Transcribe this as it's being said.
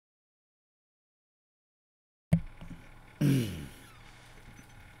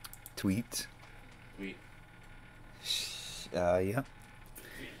Tweet. Tweet. Yeah.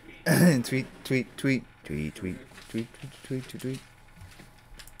 Tweet, tweet, tweet, tweet, tweet, tweet, tweet, tweet, tweet, tweet.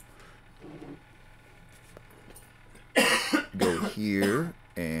 Go here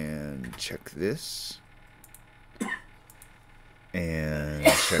and check this. And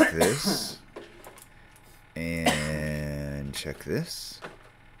check this. And check this.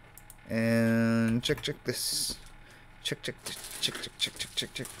 And check this. Check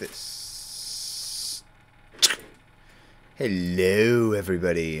this. Hello,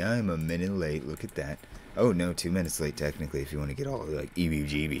 everybody. I'm a minute late. Look at that. Oh, no, 2 minutes late, technically, if you want to get all, like,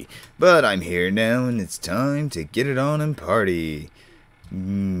 EBGB. But I'm here now, and it's time to get it on and party.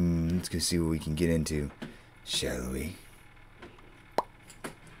 Let's go see what we can get into, shall we?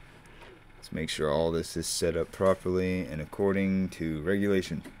 Let's make sure all this is set up properly and according to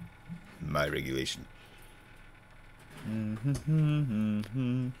regulation. My regulation. Can't believe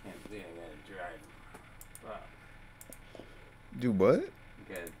I gotta drive. Wow. Do what? You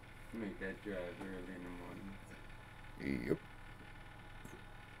gotta make that drive early in the morning. Yep.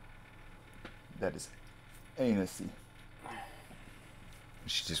 That is anusy.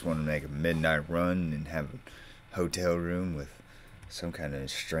 She just wanted to make a midnight run and have a hotel room with some kind of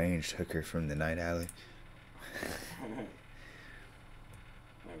estranged hooker from the night alley. I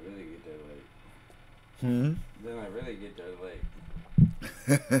really get there late. Hmm? Then I really get there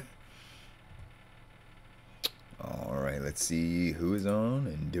late. Alright, let's see who is on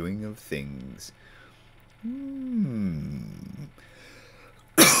and doing of things.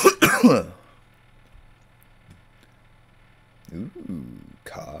 Ooh,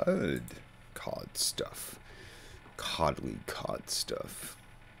 cod. Cod stuff. Codly cod stuff.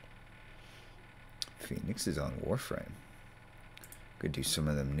 Phoenix is on Warframe. Could do some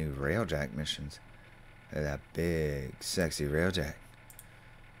of them new Railjack missions. Look at that big, sexy Railjack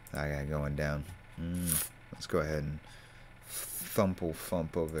I got going down. Let's go ahead and thump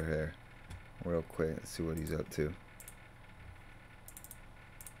over here real quick. Let's see what he's up to.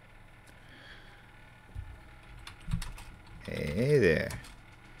 Hey there.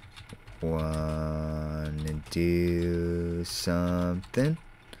 Wanna do something?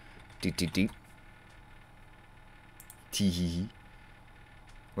 Deep. Tee.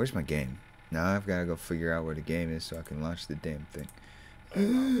 Where's my game? Now I've got to go figure out where the game is so I can launch the damn thing.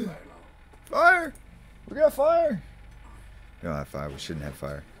 Fire! We got fire! We don't have fire. We shouldn't have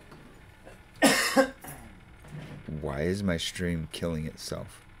fire. Why is my stream killing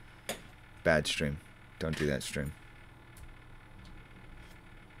itself? Bad stream. Don't do that, stream.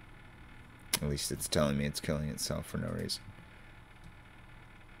 At least it's telling me it's killing itself for no reason.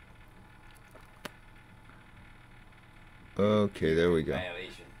 Okay, there we go.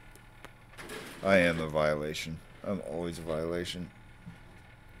 Violation. I am a violation. I'm always a violation.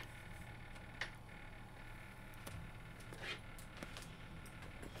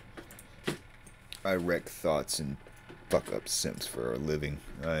 I wreck thoughts and fuck up sims for a living.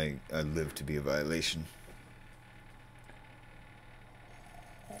 I live to be a violation.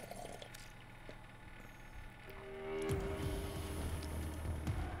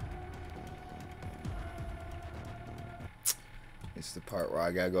 It's the part where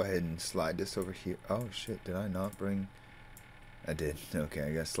I gotta go ahead and slide this over here. Oh shit, did I not bring... I did. Okay,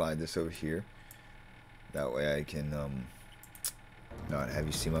 I gotta slide this over here. That way I can not have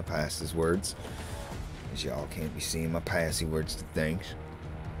you see my pass's words. Because y'all can't be seeing my passy words to things.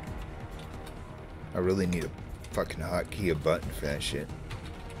 I really need a fucking hotkey, a button for that shit.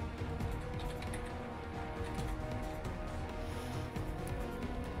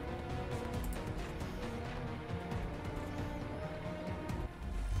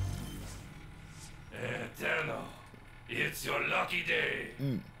 Eternal, it's your lucky day.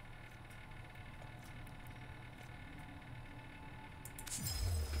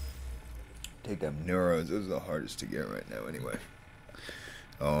 Take them neuros. Those are the hardest to get right now anyway.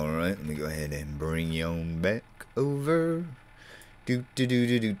 Alright, let me go ahead and bring you on back over. Do.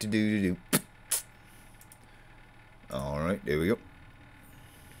 Alright, there we go.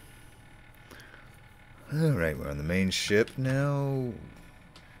 Alright, we're on the main ship now.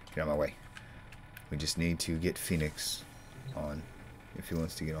 Get out of my way. We just need to get Phoenix on, if he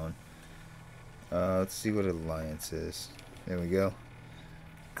wants to get on. Let's see what Alliance is. There we go.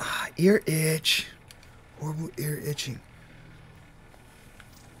 Ah, ear itch. Horrible ear itching.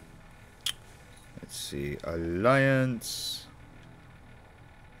 Let's see. Alliance.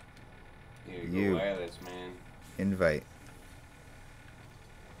 Here you go, wireless, man. Invite.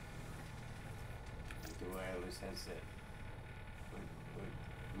 The wireless headset.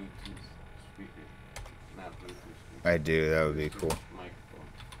 Bluetooth speaker. Not Bluetooth. I do. That would be cool. Microphone.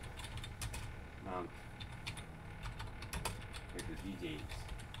 Mount. Like the DJs.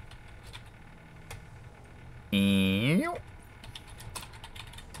 Ew.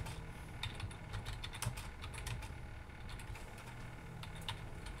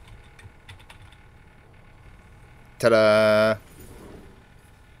 Ta-da!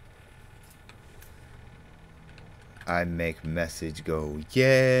 I make message go,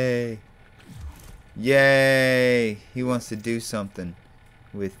 yay! Yay! He wants to do something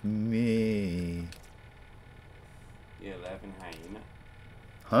with me. Yeah, laughing hyena.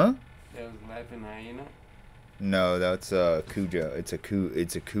 Huh? That was laughing hyena. No, that's Cujo. It's a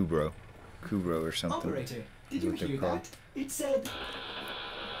Kubro. Kubro or something. Operator, did Is you what they're hear called. that? It said...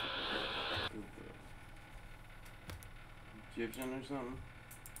 Egyptian or something?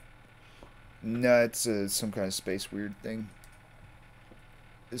 No, it's some kind of space weird thing.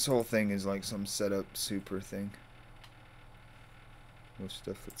 This whole thing is like some setup super thing. More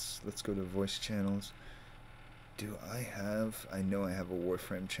stuff. Let's go to voice channels. Do I have? I know I have a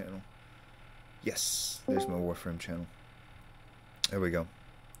Warframe channel. Yes, there's my Warframe channel. There we go.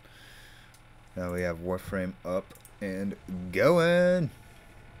 Now we have Warframe up and going.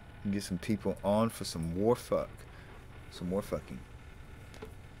 Get some people on for some warfuck. Some more fucking.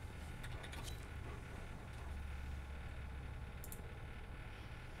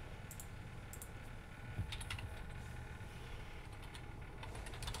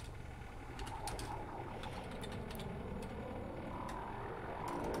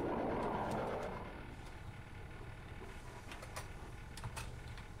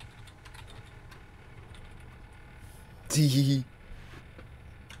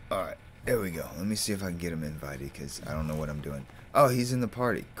 Alright, there we go. Let me see if I can get him invited, because I don't know what I'm doing. Oh, he's in the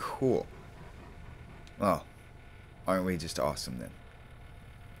party. Cool. Oh, aren't we just awesome then?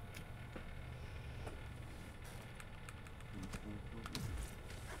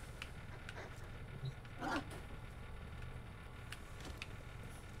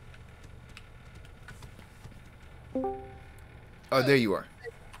 Oh, there you are.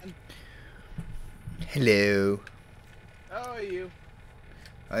 Hello. How are you?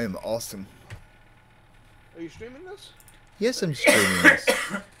 I am awesome. Are you streaming this? Yes, I'm streaming this.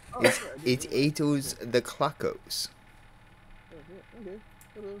 Oh, It's sure, I it's didn't Atos the Clockos. know. Okay.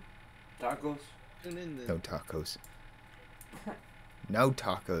 Hello. Tacos? Tune in then. No tacos. No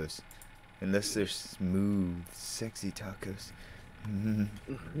tacos. Unless they're smooth, sexy tacos. I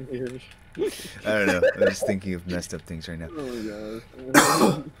don't know. I'm just thinking of messed up things right now. Oh my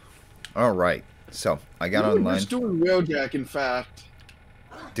god. Alright. So, I got We were online. just doing Railjack, in fact.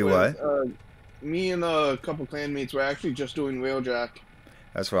 Do With, what? Me and a couple clanmates were actually just doing Railjack.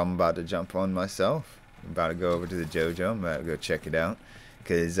 That's what I'm about to jump on myself. I'm about to go over to the JoJo. I'm about to go check it out.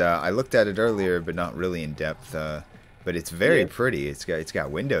 Because I looked at it earlier, but not really in depth. But it's very pretty. It's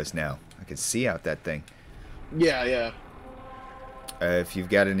got windows now. I can see out that thing. Yeah. If you've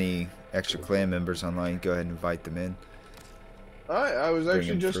got any extra clan members online, go ahead and invite them in. Alright, I was Bring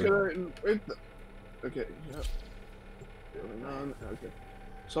actually him just through. gonna... Okay, yep. Going on, okay.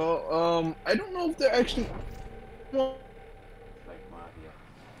 So, I don't know if they're actually... Well, Like mafia.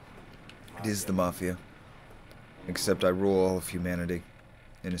 It is the Mafia. Except I rule all of humanity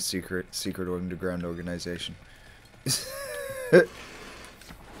in a secret underground organization. This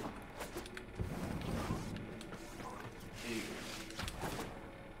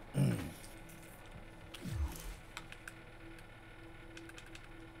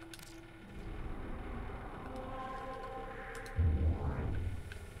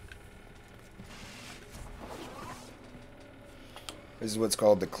is what's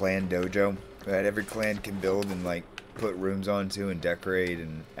called the clan dojo, that every clan can build and like put rooms onto and decorate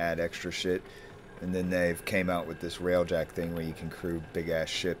and add extra shit. And then they've came out with this railjack thing where you can crew big ass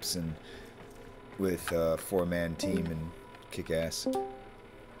ships and with a 4-man team and kick ass.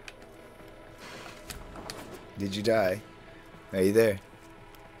 Did you die? Are you there?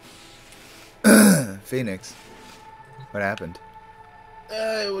 Phoenix. What happened?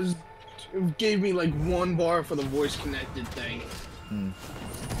 it gave me like 1 bar for the voice connected thing.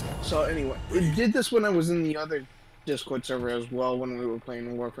 So anyway, it did this when I was in the other Discord server as well when we were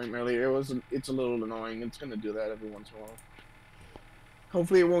playing Warframe earlier. It's a little annoying. It's gonna do that every once in a while.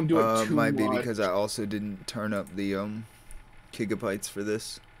 Hopefully it won't do it too might much. be because I also didn't turn up the gigabytes for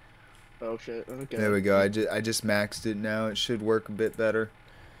this. Oh shit. Okay. There we go. I just maxed it now. It should work a bit better.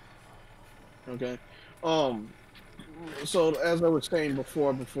 Okay. So as I was saying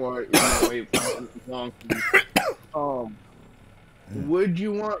before it went long. Would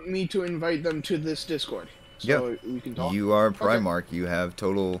you want me to invite them to this Discord so we can talk? You are Primarch. You have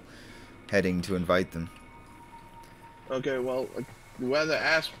total heading to invite them. Okay, well, like, you rather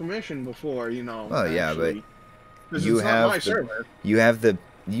ask permission before, you know. Oh yeah, but actually, 'cause you it's not have my the, server.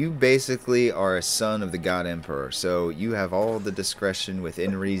 you basically are a son of the God Emperor, so you have all the discretion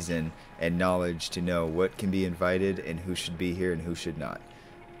within reason and knowledge to know what can be invited and who should be here and who should not.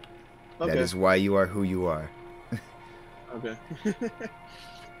 Okay. That is why you are who you are. Okay.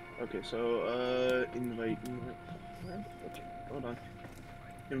 Okay, so, invite. Okay, hold on.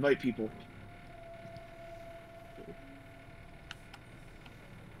 Invite people.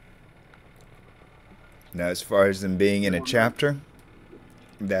 Now, as far as them being in a chapter,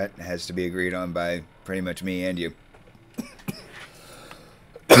 that has to be agreed on by pretty much me and you.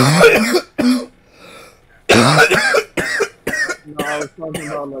 No, I was talking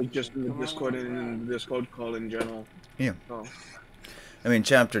about, like, just in the Discord and in the Discord call in general. Yeah. Oh. I mean,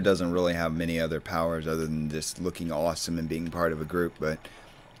 chapter doesn't really have many other powers other than just looking awesome and being part of a group, but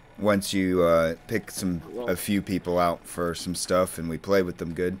once you pick a few people out for some stuff and we play with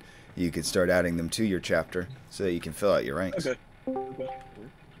them good, you can start adding them to your chapter so that you can fill out your ranks. Okay. Okay.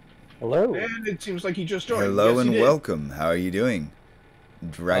 Hello. And it seems like he just joined. Hello Yes, he and did. welcome. How are you doing,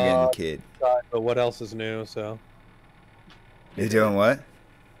 Dragon Kid? But what else is new? So You doing what?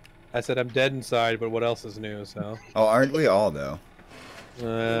 I said I'm dead inside, but what else is new? So Oh, aren't we all though?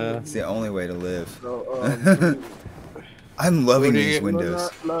 uh, It's the only way to live. So, I'm loving What do you these get? I'm windows.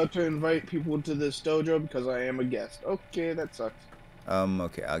 not allowed to invite people to this dojo because I am a guest. Okay, that sucks.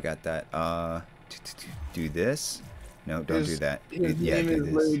 Okay, I got that. Do this? No, don't do that. His Yeah, name do is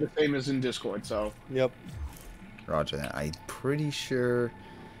literally this. the same as in Discord, so. yep. Roger that. I'm pretty sure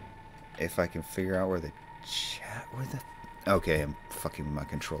if I can figure out where the Okay, I'm fucking with my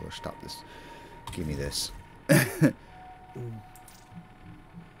controller. Stop this. Give me this.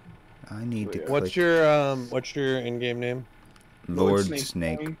 I need to click What's your in-game name? Lord Snake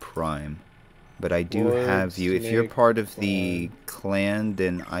Snake Prime. But I do Lord have you. If you're Snake part of the clan,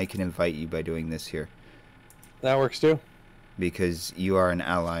 then I can invite you by doing this here. That works too. Because you are an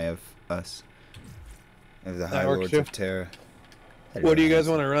ally of us. Of the High works Lords too. of Terra. What do you guys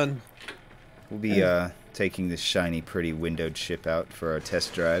want to run? We'll be taking this shiny, pretty windowed ship out for our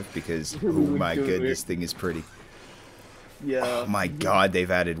test drive because, oh my Good. goodness, thing is pretty. Yeah. Oh my god, they've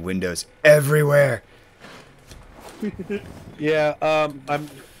added windows everywhere. Yeah. I'm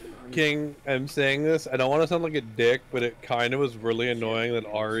King. I'm saying this. I don't want to sound like a dick, but it kind of was really annoying that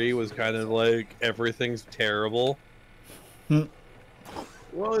Ari was kind of like everything's terrible.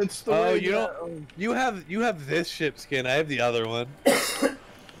 Well, it's the Oh, way you that, don't. You have this ship skin. I have the other one.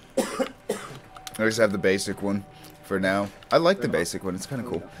 I just have the basic one for now. I like the basic one. It's kind of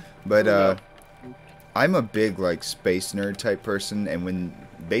cool. But I'm a big like space nerd type person, and when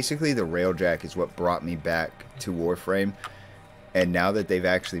basically the railjack is what brought me back to Warframe, and now that they've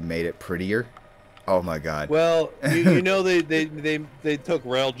actually made it prettier, oh my god. Well, you know they took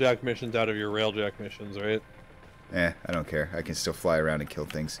railjack missions out of your railjack missions, right? I don't care. I can still fly around and kill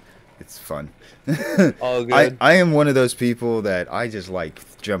things. It's fun. All good. I am one of those people that I just like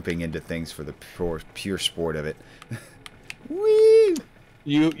jumping into things for the pure sport of it. Whee!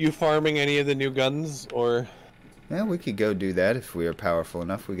 You farming any of the new guns or? Yeah, we could go do that if we are powerful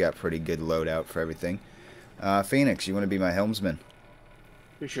enough. We got pretty good loadout for everything. Phoenix, you want to be my helmsman?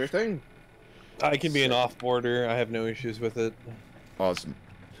 Sure thing. I can be an off-boarder. I have no issues with it. Awesome.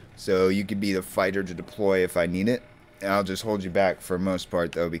 So you could be the fighter to deploy if I need it. I'll just hold you back for most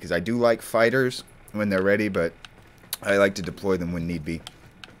part, though, because I do like fighters when they're ready, but I like to deploy them when need be.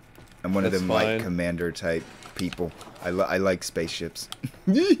 I'm one of That's them fine. light commander type people. I like spaceships.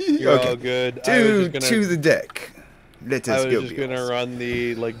 You're all good. To the deck. Let us I was go. just gonna run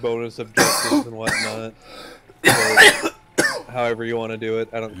the like bonus objectives and whatnot. So, however you want to do it,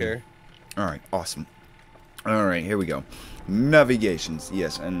 I don't care. All right, awesome. All right, here we go. Navigations,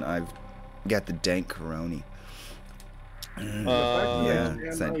 yes, and I've got the dank Coroni. Yeah,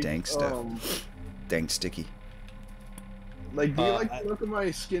 it's that dank stuff. Dank sticky. Like, do you like the look of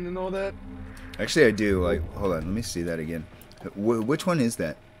my skin and all that? Actually, I do. Like, hold on, let me see that again. Which one is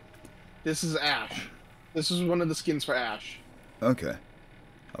that? This is Ash. This is one of the skins for Ash. Okay.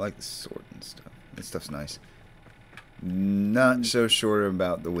 I like the sword and stuff. That stuff's nice. Not so sure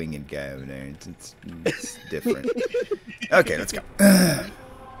about the winged guy over there. It's different. Okay, let's go.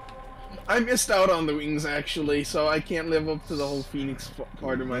 I missed out on the wings, actually, so I can't live up to the whole Phoenix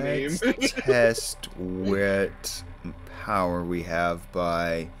part of my name. Let's test what power we have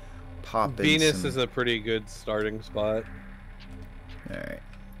by popping Venus some... is a pretty good starting spot. Alright.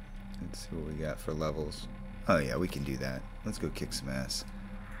 Let's see what we got for levels. Oh yeah, we can do that. Let's go kick some ass.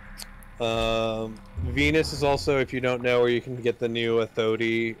 Venus is also, if you don't know, where you can get the new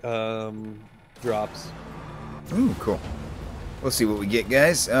Athodi drops. Ooh, cool. We'll see what we get,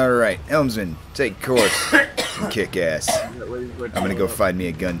 guys. Alright, Helmsman, take course. Kick ass. I'm gonna go find me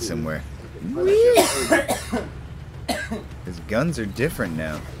a gun somewhere. His guns are different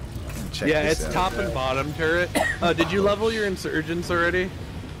now. Check Yeah, this it's out. top and bottom turret. Did you level your insurgents already?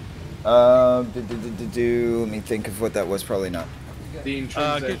 Let me think of what that was. Probably not. The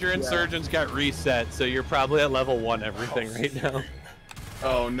intrinsic, Because your insurgents got reset, so you're probably at level 1 everything right now.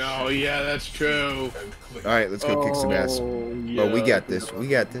 Oh no, yeah, that's true. Alright, let's go kick some ass. Yeah, Oh, we got this. We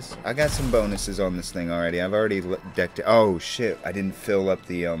got this. I got some bonuses on this thing already. I've already decked it. Oh, shit. I didn't fill up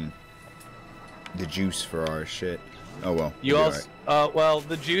the juice for our shit. Oh, well. You we'll be also, alright. well,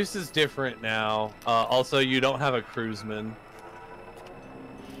 the juice is different now. Also, you don't have a cruiseman.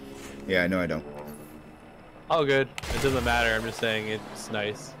 Yeah, I know I don't. Oh, good. It doesn't matter. I'm just saying it's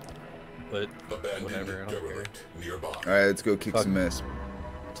nice. But whatever. I don't care. Alright, let's go kick some ass.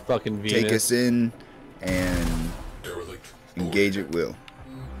 It's fucking Venus. Take us in and engage at will.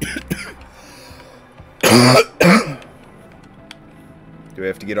 Do we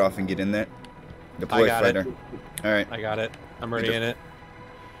have to get off and get in there? Deploy got fighter. Alright. I got it. I'm already in it.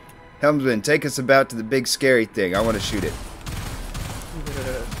 Helmsman, take us about to the big scary thing. I want to shoot it.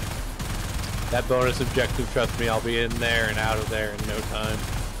 That bonus objective, trust me, I'll be in there and out of there in no time.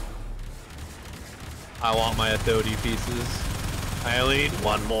 I want my Athodi pieces. I only need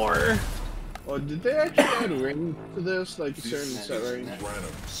one more. Oh, did they actually add range to this? Like a certain set range?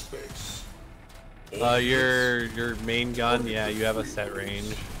 Your main gun, yeah, you have a set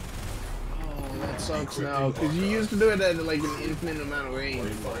range. Oh, that sucks now. Because you used to do it at like an infinite amount of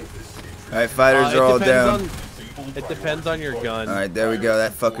range. Alright, fighters It are all depends down. It depends on your gun. Alright, there we go.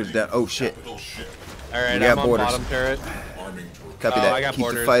 That fucker's down. Oh, shit. Alright, We got I'm on borders. bottom turret. Copy Oh, that. I got Keep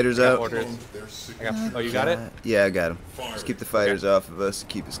borders. the fighters I got out. borders. Oh, you got it? Yeah, I got them. Just keep the fighters off of us to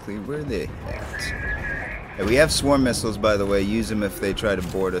keep us clean. Where are they at? Hey, we have swarm missiles, by the way. Use them if they try to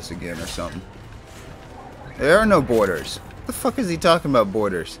board us again or something. There are no borders. What the fuck is he talking about,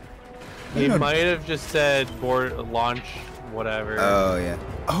 borders? He might have just said board launch whatever. Oh, yeah.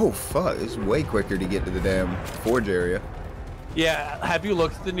 Oh, fuck. It's way quicker to get to the damn forge area. Yeah, have you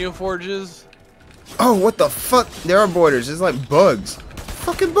looked at the new forges? Oh, what the fuck? There are borders. It's like bugs.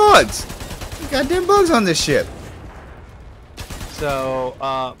 Fucking bugs. Goddamn bugs on this ship. So,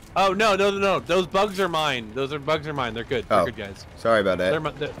 oh no, those bugs are mine. Those bugs are mine. They're good. They're Oh. good guys. Sorry about that.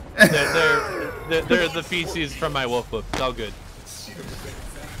 They're the feces from my wolf whip. It's all good.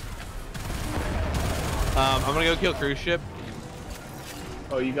 I'm gonna go kill cruise ship.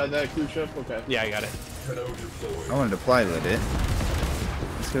 Oh, you got that cruise ship? Okay. Yeah, I got it. I wanted to pilot it.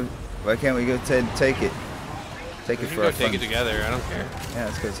 Let's go. Why can't we go take it? Take We it can for go our take fun. it together. I don't care. Yeah,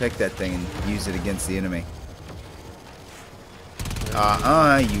 let's go take that thing and use it against the enemy.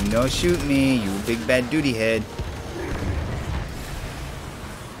 You no shoot me, you big bad duty head.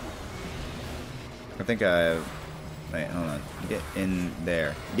 I think I... Wait, hold on. Get in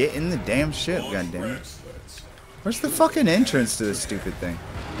there. Get in the damn ship, goddammit. Where's the fucking entrance to this stupid thing?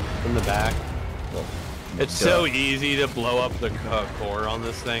 In the back. Well, It's duh. so easy to blow up the core on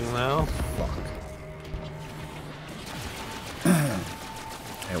this thing now. Fuck.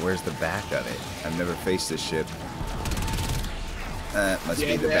 Hey, where's the back of it? I've never faced this ship. Must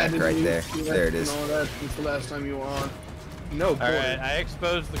be the they back added right new- there. you There it know is. that since the last time you were on. No, All border. right, I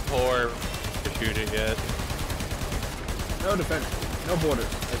exposed the core to shoot it yet. No defense. No border.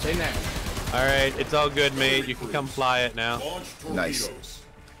 I say now. All right, it's all good, mate. You can come fly it now. Nice.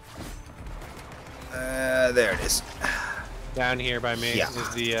 There it is. Down here by me Yeah. is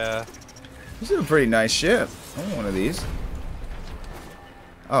the This is a pretty nice ship. I want one of these.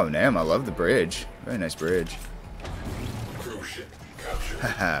 Oh, damn, I love the bridge. Very nice bridge.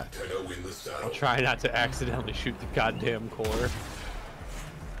 Haha. I'll try not to accidentally shoot the goddamn core.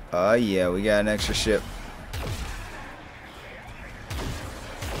 Oh, yeah, we got an extra ship.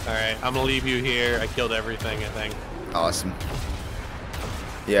 All right, I'm gonna leave you here. I killed everything, I think. Awesome.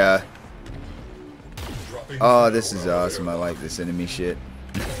 Yeah. Oh, this is awesome. I like this enemy shit.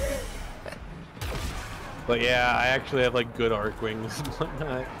 But yeah, I actually have like good arc wings and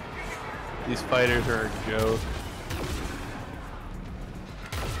whatnot. These fighters are a joke.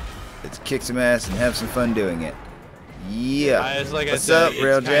 Let's kick some ass and have some fun doing it. Yeah. It's like I What's said, up, it's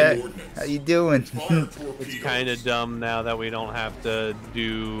Railjack? kinda- How you doing? It's kind of dumb now that we don't have to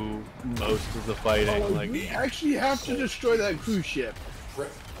do most of the fighting. Oh, Like, we actually have to destroy that cruise ship.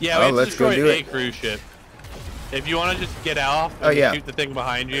 yeah, Oh, we have to let's go destroy do a it. cruise ship. If you want to just get off Oh, and yeah. shoot the thing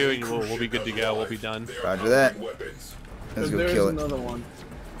behind you, and we'll be good to go. We'll be done. Roger that. Let's go There's kill it. another one.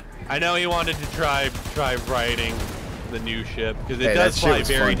 I know he wanted to try riding the new ship because it Hey, that does shit fly was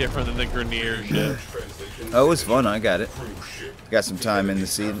very fun. different than the Grenier ship. Oh, it was fun. I got it. Got some time in the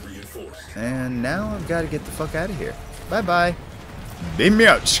seed. And now I've got to get the fuck out of here. Bye-bye. Beam me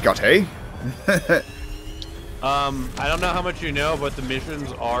out, Scotty. I don't know how much you know, but the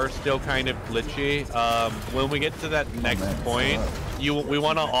missions are still kind of glitchy. When we get to that next point, we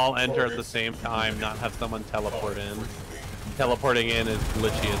want to all enter at the same time, not have someone teleport in. Teleporting in is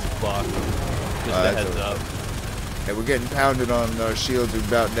glitchy as fuck. Just a heads up. Hey, we're getting pounded on our shields. We're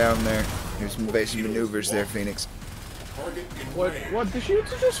about down there. Here's some basic maneuvers there, Phoenix. What? The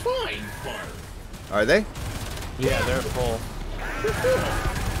shields are just fine. Are they? Yeah, they're full.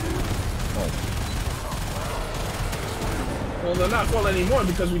 Oh. Well, they're not full anymore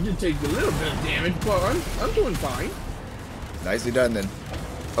because we did take a little bit of damage, but I'm doing fine. Nicely done then.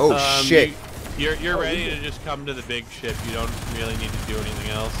 Oh shit. You're ready to just come to the big ship. You don't really need to do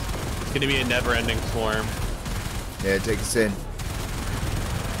anything else. It's gonna be a never-ending swarm. Yeah, take us in.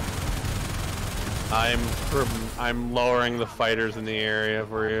 I'm lowering the fighters in the area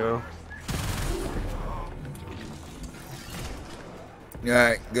for you.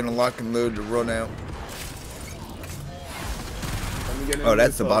 Alright, gonna lock and load to run out. Oh,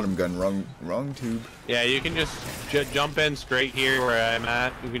 that's the bottom gun. Wrong tube. Yeah, you can just jump in straight here where I'm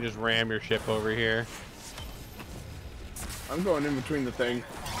at. You can just ram your ship over here. I'm going in between the thing.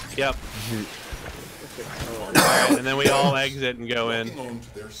 Yep. Alright, and then we all exit and go in.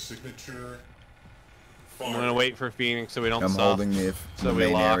 I'm gonna wait for Phoenix so we don't. I'm holding the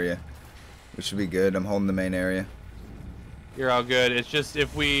main area. We should be good. I'm holding the main area. You're all good. It's just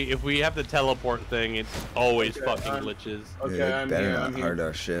if we have the teleport thing, it's always fucking glitches. Okay, yeah, I'm better here. not hurt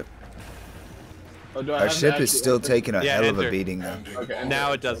our ship. Oh, our ship is still taking a hell of a beating though. Okay,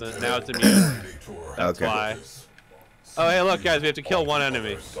 now it doesn't. Now it's immune. That's why. Oh, hey, look, guys, we have to kill one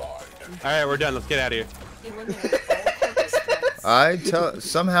enemy. All right, we're done. Let's get out of here.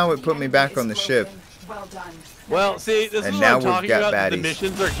 Somehow it put me back on the ship. Well, see, this is what I'm talking about. The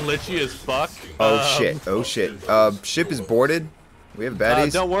missions are glitchy as fuck. Oh shit! Oh shit! Ship is boarded. We have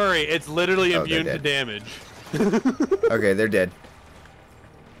baddies. Don't worry, it's literally immune to damage. Okay, they're dead.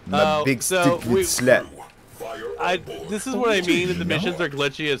 My big stupid slut. This is what I mean that the missions are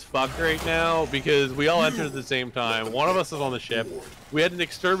glitchy as fuck right now because we all entered at the same time. One of us is on the ship. We had an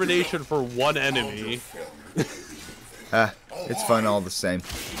extermination for one enemy. It's fun all the same.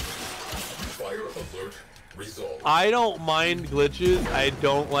 I don't mind glitches. I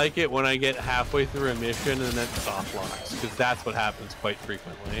don't like it when I get halfway through a mission and then soft locks, because that's what happens quite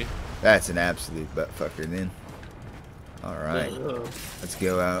frequently. That's an absolute butt fucker then. Alright. Let's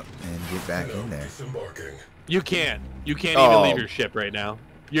go out and get back in there. You can't. You can't even leave your ship right now.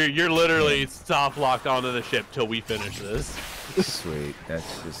 You're literally soft locked onto the ship till we finish this. Sweet.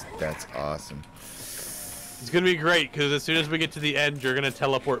 That's awesome. It's gonna be great because as soon as we get to the end, you're gonna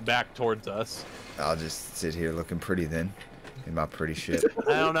teleport back towards us. I'll just sit here looking pretty then, in my pretty ship.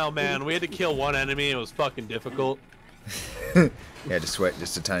 I don't know, man. We had to kill one enemy. It was fucking difficult. You had to sweat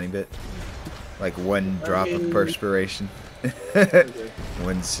just a tiny bit, like one drop of perspiration.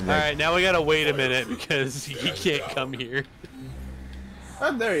 One snake. All right, now we gotta wait a minute because he can't come here.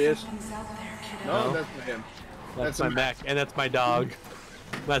 Oh, there he is. No, that's not him. That's my mech, and that's my dog.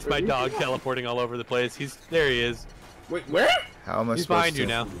 That's my dog teleporting all over the place. There he is. Wait, where? How am I He's supposed behind to? you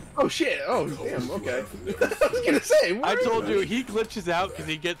now. Oh shit! Oh damn! Okay. I was gonna say. I told you he glitches out because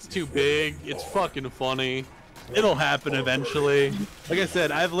he gets too big. It's fucking funny. It'll happen eventually. Like I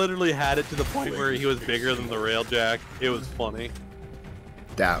said, I've literally had it to the point where he was bigger than the railjack. It was funny.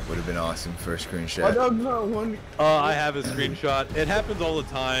 That would have been awesome for a screenshot. I have a screenshot. It happens all the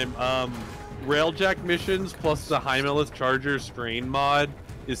time. Railjack missions plus the Hymeless Charger strain mod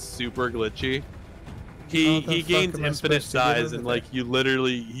is super glitchy. He gains infinite size and like you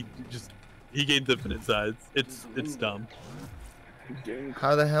literally he gains infinite size. It's dumb.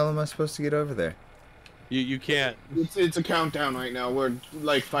 How the hell am I supposed to get over there? You can't. It's a countdown right now. We're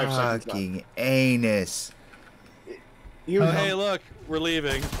like 5 seconds. Fucking anus. Hey, look, we're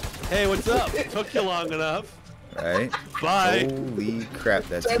leaving. Hey, what's up? Took you long enough. Right? Bye. Holy crap,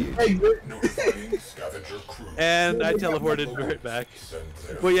 that's huge. And I teleported right back.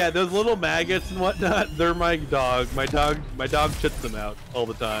 But yeah, those little maggots and whatnot, they're my dog. My dog shits them out all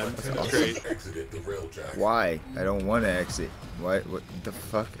the time. It's great. Why? I don't want to exit. What the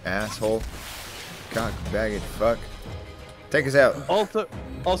fuck, asshole? Cock bagged fuck. Take us out.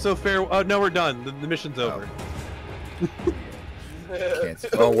 Also fair. Oh no, we're done. The mission's over.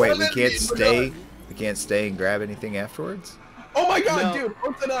 Oh wait, we can't stay. We can't stay and grab anything afterwards? Oh my god,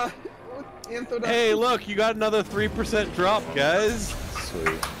 No. dude! Hey, look, you got another 3% drop, guys.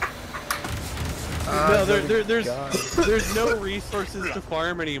 Sweet. No, there's no resources to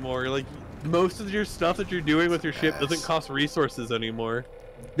farm anymore. Like, most of your stuff that you're doing with your ship doesn't cost resources anymore.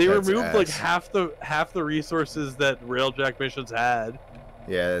 They That's removed like ass. half the resources that Railjack missions had.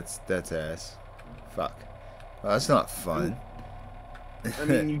 Yeah, that's ass. Fuck. Well, that's not fun. I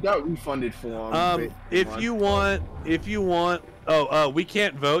mean, you got refunded for them. If you want, we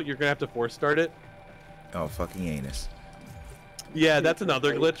can't vote. You're gonna have to force start it. Oh, fucking anus. Yeah, that's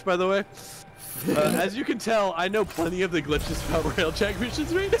another glitch, by the way. As you can tell, I know plenty of the glitches about Railjack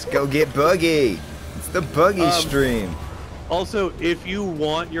missions right now. Let's go get buggy. It's the buggy stream. Also, if you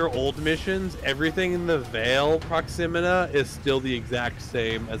want your old missions, everything in the Vale Proximita is still the exact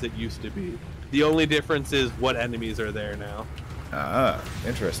same as it used to be. The only difference is what enemies are there now. Ah,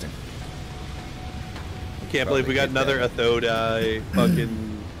 interesting. I can't believe we got another Athodai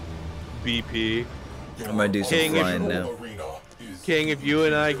fucking BP. I might do some flying now. King, if you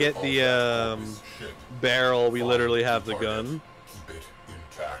and I get the barrel, we literally have the gun.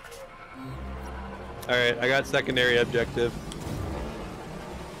 Alright, I got secondary objective.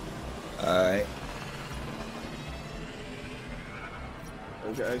 Alright.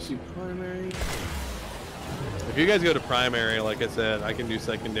 Okay, I see primary. If you guys go to primary, like I said, I can do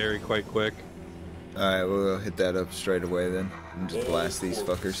secondary quite quick. Alright, we'll hit that up straight away then. And just blast these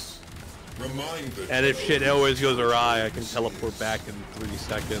fuckers. And if shit always goes awry, I can teleport back in 3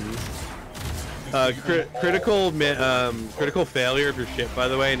 seconds. Critical failure of your ship, by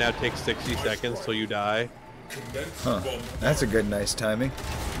the way, now takes 60 seconds till you die. Huh. That's a good, nice timing.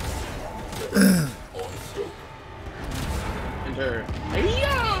 Enter.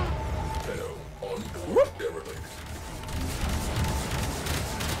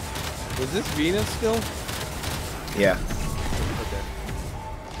 Was this Venus still? Yeah. Okay.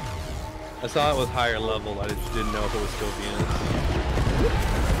 I saw it was higher level, I just didn't know if it was still Venus.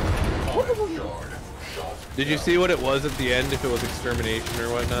 Did you see what it was at the end, if it was extermination or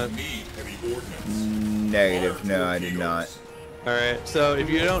whatnot? Negative. No, I did not. Alright, so if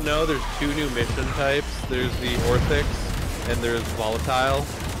you don't know, there's 2 new mission types. There's the Orthix and there's Volatile.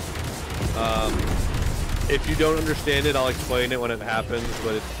 If you don't understand it, I'll explain it when it happens,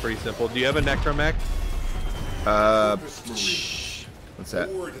 but it's pretty simple. Do you have a Necromech? What's that?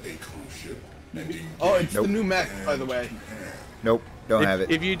 Oh, it's the new mech, by the way. Nope, don't have it.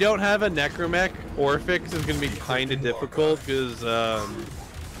 If you don't have a Necromech, Orthix is going to be kind of difficult, because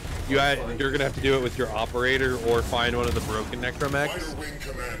you're going to have to do it with your operator or find one of the broken Necromechs.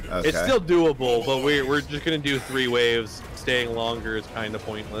 Okay. It's still doable, but we're just going to do 3 waves. Staying longer is kind of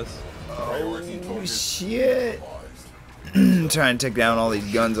pointless. Oh shit! Trying to take down all these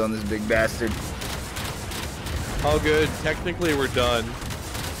guns on this big bastard. All good. Technically, we're done.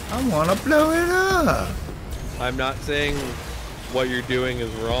 I wanna blow it up. I'm not saying what you're doing is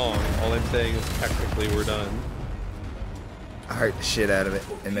wrong. All I'm saying is technically we're done. I hurt the shit out of it.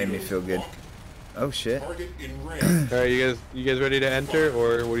 It made me feel good. Oh shit. Alright, you guys ready to enter,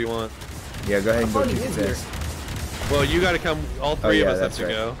 or what do you want? Yeah, go ahead and go kick his ass. Well, you gotta come. All 3 of us have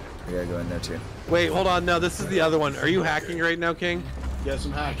to go. I gotta go in there too. Wait, hold on. No, this is the other one. Are you hacking right now, King? Yes,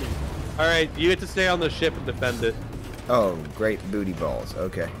 I'm hacking. Alright, you get to stay on the ship and defend it. Oh, great booty balls.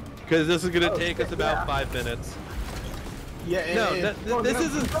 Okay. Because this is gonna take us about 5 minutes. Yeah, No, this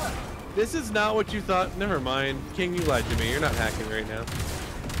isn't. This is not what you thought. Never mind. King, you lied to me. You're not hacking right now.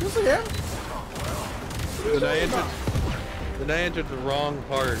 Yes, I am. Then I entered the wrong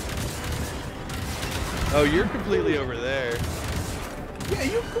part. Oh, you're completely over there. Yeah,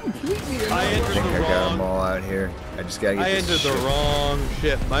 you completely. I entered I think I got them all out here. I just gotta get I this entered the shit. wrong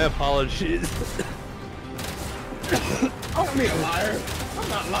ship. My apologies. Call me a liar. I'm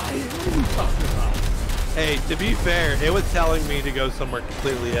not lying. What are you talking about? Hey, to be fair, it was telling me to go somewhere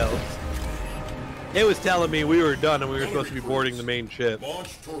completely else. It was telling me we were done and we were supposed to be boarding the main ship.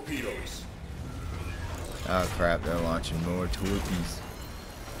 Launch torpedoes. Oh crap, they're launching more torpedoes.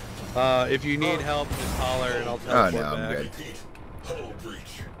 If you need help, just holler and I'll Oh teleport no, I'm back. good. Huddle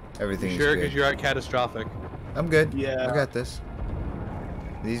breach. Everything's Sure, good. because you're at catastrophic. I'm good. Yeah. I got this.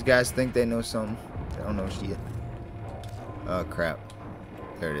 These guys think they know something. They don't know shit. Oh crap.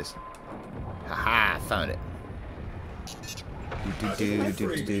 There it is. Haha, found it. Do, do, do,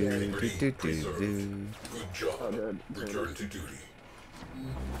 do, do, do, do, do. Good job. Oh, good. Return to duty.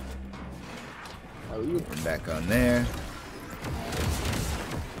 Oh, you. I'm back on there.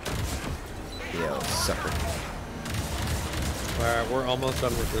 Yeah, sucker. Alright, we're almost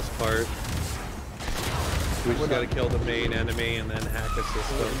done with this part. We just gotta kill the main enemy and then hack a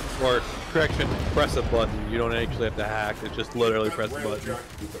system. Or, correction, press a button. You don't actually have to hack, it's just literally press a button.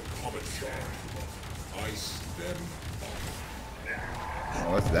 With the comet shard. Ice them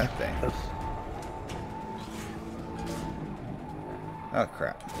Oh, what's that thing? Oh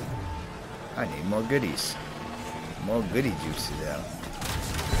crap. I need more goodies. More goody juices out.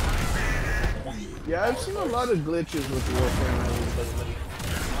 Yeah, I've seen a lot of glitches with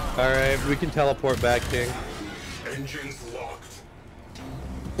Warframe. Alright, we can teleport back, King. Engines locked.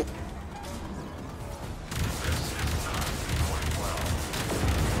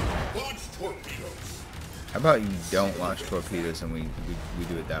 Launch torpedoes. How about you don't launch torpedoes and we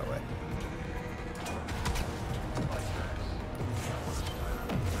do it that way?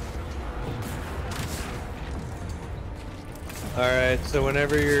 Alright, so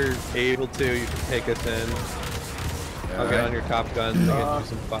whenever you're able to, you can take us in. I'll get on your top guns and get you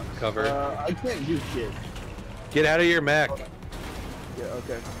some cover. I can't do shit. Get out of your mech. Yeah,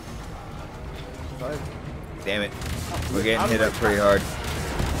 okay. Damn it. We're getting hit up pretty hard.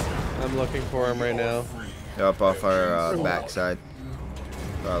 I'm looking for him right now. Up off our backside.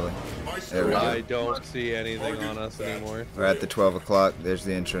 Probably. There we I go. don't see anything on us anymore. We're at the 12 o'clock. There's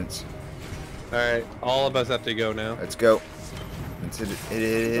the entrance. Alright, all of us have to go now. Let's go. Let's hit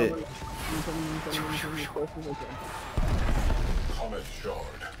it. Comet shard.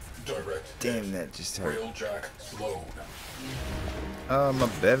 Direct. Damn, that just hurt. Railjack slowed. Oh, my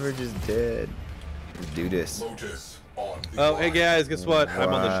beverage is dead. Let's do this. Lotus on the Oh, hey guys, guess what?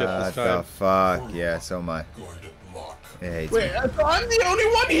 I'm on the ship this What time. the fuck? Yeah, so am I. good luck. It hates Wait, me. I'm the only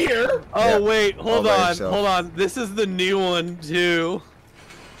one here. Oh Yeah, wait, all hold by on, yourself. hold on. This is the new one too.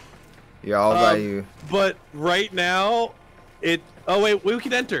 You're all by you. But right now, it. Oh wait, we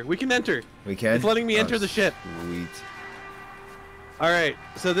can enter. We can enter. We can? It's letting me Oh, enter the ship. Sweet. All right,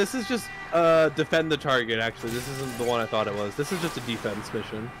 so this is just defend the target. Actually, this isn't the one I thought it was. This is just a defense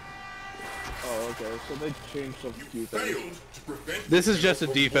mission. Oh, okay. So they changed some few things. Failed to prevent. This is just a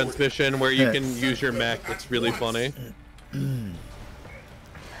defense mission where you can use your mech. It's really funny.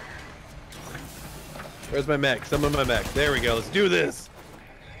 Where's my mech? Summon my mech. There we go. Let's do this.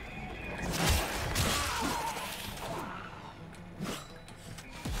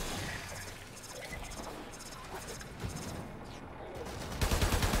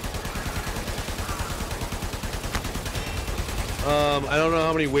 I don't know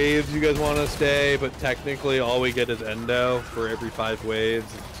how many waves you guys want to stay, but technically all we get is endo for every 5 waves.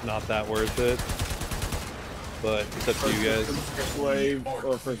 It's not that worth it. But it's up to you guys. First wave,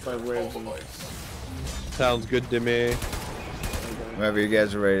 or first 5 waves. And... Sounds good to me. Whenever you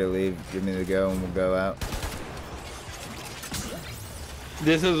guys are ready to leave, give me the go and we'll go out.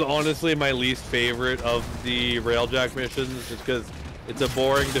 This is honestly my least favorite of the railjack missions, just because it's a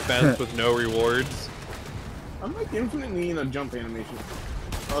boring defense with no rewards. I'm like infinitely in a jump animation.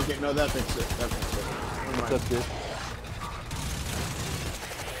 Okay, no, that fixed it. That fixed it. Never mind. That's good.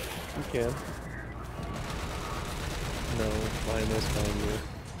 You can. No, mine is fine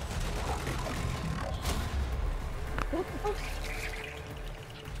here.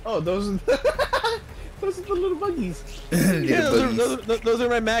 Oh, those are the, those are the little buggies. Yeah, those are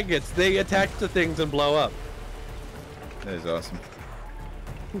my maggots. They attach to things and blow up. That is awesome.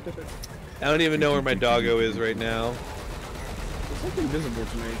 I don't even know where my doggo is right now. It's like invisible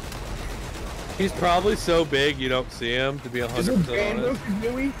to me. He's probably so big you don't see him, to be Is it 100% honest.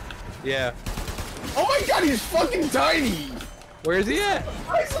 Dewey? Yeah. Oh my god, he's fucking tiny! Where's he at?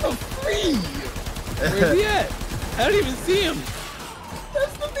 Price of the free! Where's he at? I don't even see him.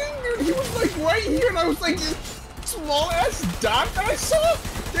 That's the thing, dude. He was like right here, and I was like, this small ass dot that I saw.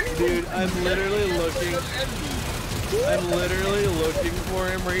 Then he Dude, was- I'm literally looking. I'm literally looking for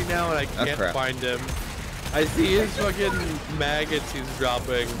him right now, and I can't crap. find him. I see his fucking maggots he's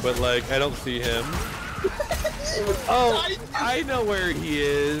dropping, but like I don't see him. Oh, I know where he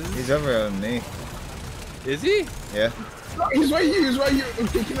is. He's over on me. Is he? Yeah. No, he's right here. He's right here.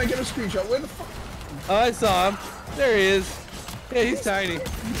 Okay, can I get a screenshot? Where the fuck? Oh, I saw him. There he is. Yeah, he's tiny.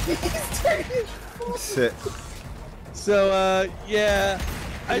 He's tiny. Sit. So, yeah,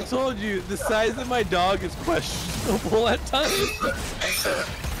 I told you the size of my dog is questionable at times.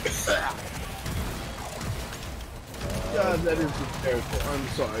 God, that is hysterical. I'm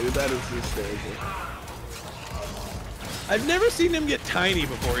sorry. That is hysterical. I've never seen him get tiny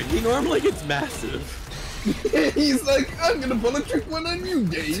before. He normally gets massive. He's like, I'm gonna pull a trick one on you,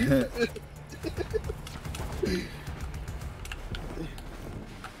 Dave.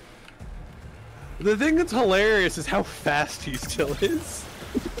 The thing that's hilarious is how fast he still is.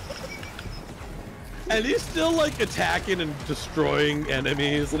 And he's still like attacking and destroying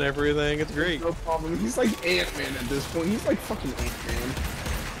enemies and everything. It's great. No problem. He's like Ant-Man at this point. He's like fucking Ant-Man.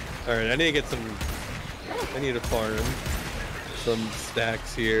 Alright, I need to get some... I need to farm some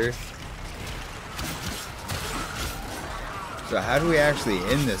stacks here. So how do we actually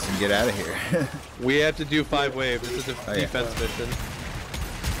end this and get out of here? We have to do 5 waves. This is a Oh, yeah. defense mission.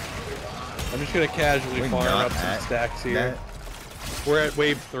 I'm just gonna casually We're farm not up some at stacks here. that. We're at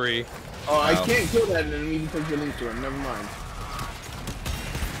wave 3. Oh, I Wow. can't kill that enemy because you're linked to him. Never mind.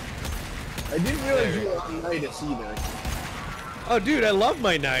 I didn't realize you were on Nidus either. Oh, dude, I love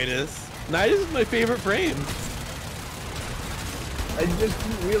my Nidus. Nidus is my favorite frame. I just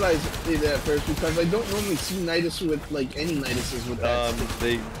didn't realize it at first because I don't normally see Nidus with, like, any Niduses with that.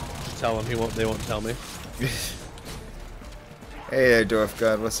 They just tell him they won't tell me. Hey there, Dwarf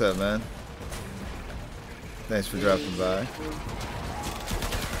God. What's up, man? Thanks for dropping by.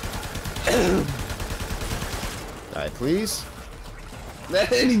 Die, please.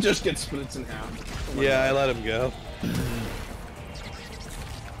 And he just gets split in half. Oh my Yeah, I God. let him go.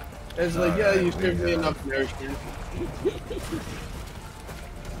 It's like, yeah, Alright, you we served me got- enough nourishment.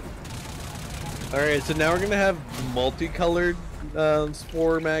 Alright, so now we're gonna have multicolored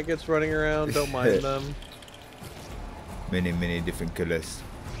spore maggots running around. Don't mind them. Many different colors.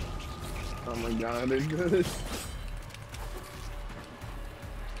 Oh my God, they're good.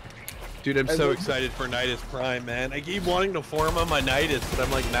 Dude, I'm I so love- excited for Nidus Prime, man. I keep wanting to form on my Nidus, but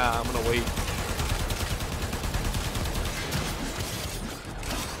I'm like, nah, I'm gonna wait.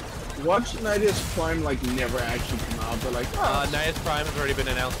 Watch Nidus Prime like never actually come out. They're like, oh, Nidus Prime has already been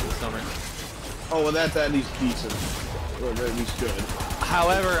announced this summer. oh, well, that's at least decent. Or at least good.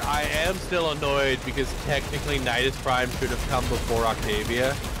 However, I am still annoyed because technically Nidus Prime should have come before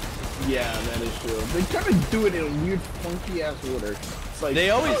Octavia. Yeah, that is true. They kind of do it in a weird, funky ass order. It's like They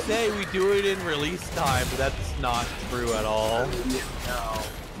always say we do it in release time, but that's not true at all. Yeah,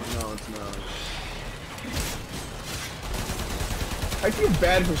 no, it's not. I feel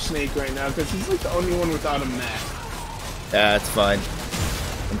bad for Snake right now because he's like the only one without a mech. That's fine.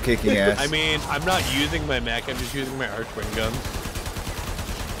 I'm kicking ass. I mean, I'm not using my mech, I'm just using my Archwing gun.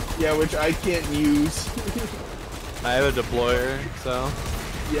 Yeah, which I can't use. I have a deployer, so.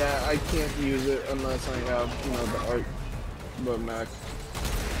 Yeah, I can't use it unless I have, the mech.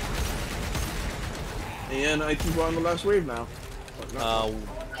 And I keep on the last wave now. But no.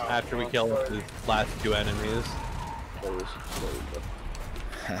 After we kill the last 2 enemies.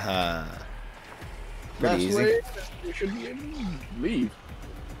 Haha. Pretty Last easy. wave, you should be able to leave.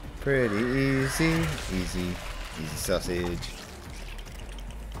 Pretty easy. Easy sausage.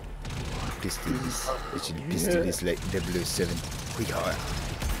 Pisties. It should pisty this like 007. We are.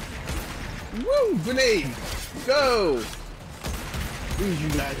 Woo! Grenade! Go! Freeze you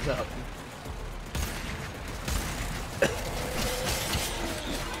guys up.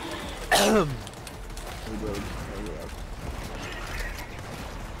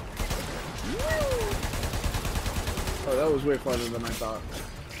 Oh, that was way farther than I thought.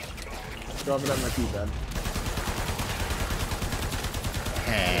 Drop it at my keypad.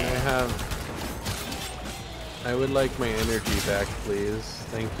 I would like my energy back, please.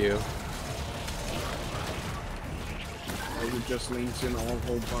 Thank you. It just links in a whole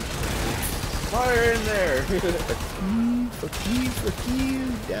bunch of things. Fire in there! Fuck you,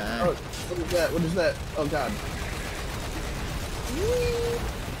 die. Oh, what is that? What is that? Oh god.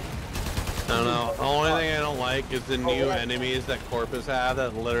 I don't know. The only thing I don't like is the new enemies that Corpus have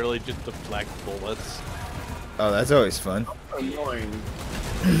that literally just deflect bullets. Oh, that's always fun. Annoying.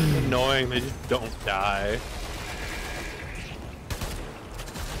 Annoying, they just don't die.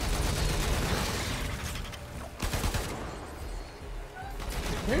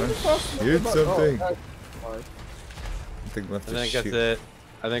 Maybe Let's shoot something. I think we'll have I to think shoot. that's it.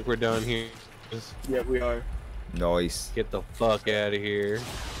 I think we're done here. Just Yeah, we are. Nice. get the fuck out of here.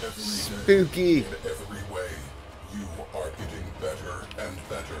 Spooky. In every way, you are getting better and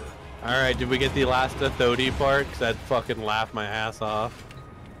better. Alright, did we get the last Athodi part? Cause I'd fucking laugh my ass off.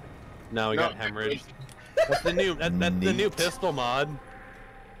 No, we got hemorrhage. That's the new that's the new Neat. pistol mod.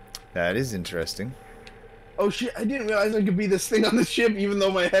 That is interesting. Oh shit, I didn't realize I could be this thing on the ship even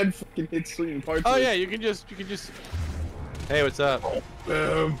though my head fucking hits certain parts Oh of it. yeah, you can just Hey, what's up?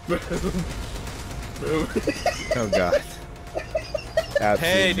 Boom, boom, boom. Oh god.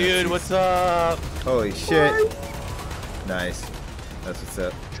 Hey Absolute dude, nutties. what's up? Holy shit. Nice. That's what's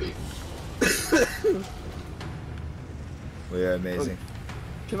up. We are amazing.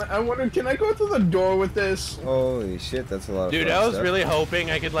 I wonder, can I go through the door with this? Holy shit, that's a lot of Dude, fun I was stuff. really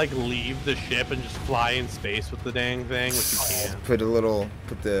hoping I could like leave the ship and just fly in space with the dang thing, which you can't.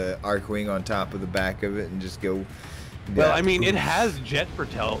 Put the arc wing on top of the back of it and just go. Well, Yeah. I mean, it has jet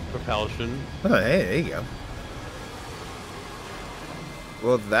propulsion. Oh, hey, there you go.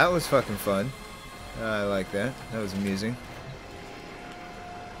 Well, that was fucking fun. I like that. That was amusing.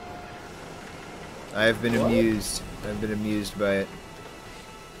 I have been amused. I've been amused by it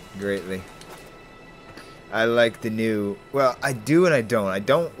greatly. I like the new. Well, I do and I don't. I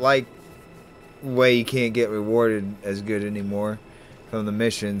don't like way you can't get rewarded as good anymore from the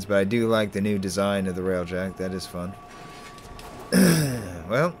missions, but I do like the new design of the railjack. That is fun.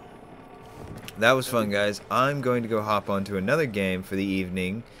 Well, that was fun, guys. I'm going to go hop onto another game for the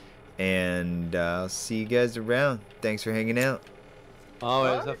evening, and I'll see you guys around. Thanks for hanging out.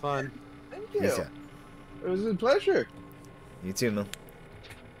 Always have fun. Thank you. Yes, sir. It was a pleasure. You too, man.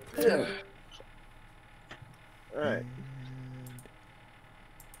 Yeah. All right.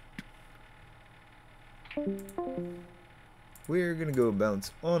 We're gonna go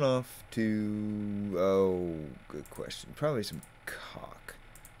bounce on off to, oh, good question. Probably some cock.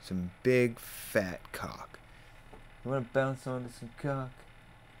 Some big fat cock. You wanna bounce onto some cock?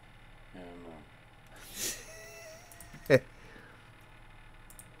 I don't know.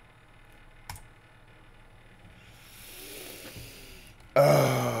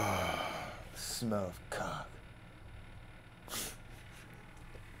 Oh, smell of cock.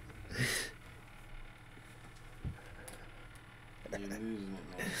 You're losing it,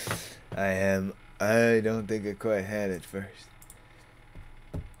 man. I am. I don't think I quite had it first.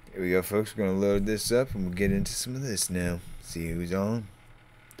 Here we go, folks. We're gonna load this up and we'll get into some of this now. See who's on.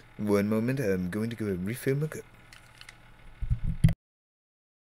 One moment, I'm going to go and refill my cup.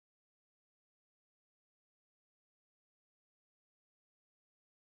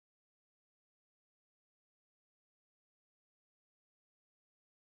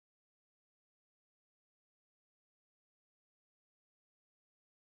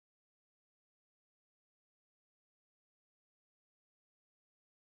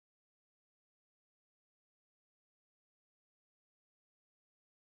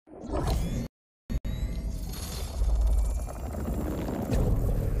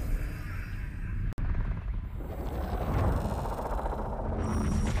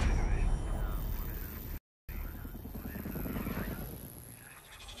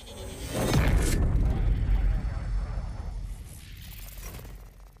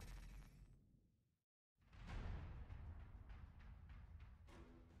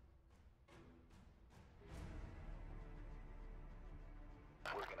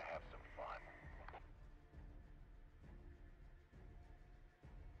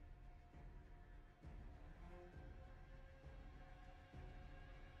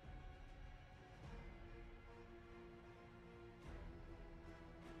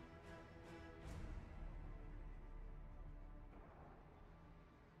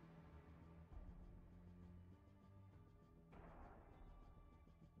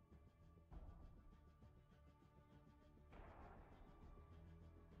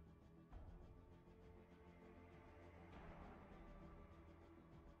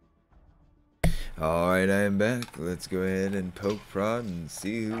 Alright, I am back. Let's go ahead and poke prod and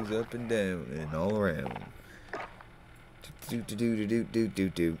see who's up and down and all around.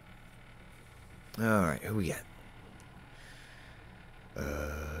 Do. Alright, who we got?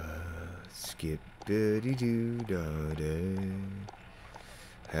 Skip buddy doo da day.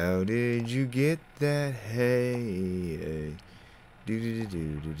 How did you get that? Hey, do.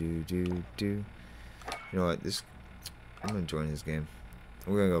 You know what? I'm enjoying this game.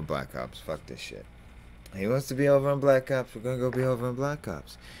 We're gonna go Black Ops. Fuck this shit. He wants to be over on Black Ops. We're gonna go be over on Black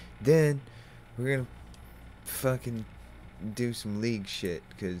Ops. Then we're gonna fucking do some League shit,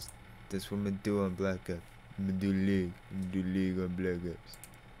 because that's what I'm gonna do on Black Ops. I'm gonna do League. I'm gonna do League on Black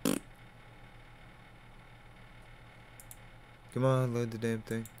Ops. Come on, load the damn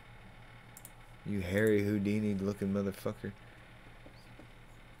thing. You Harry Houdini looking motherfucker.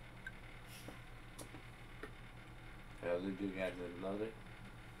 The other dude got to load it.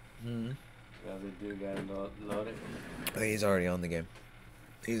 Hmm. The other dude got to load it. Oh, he's already on the game.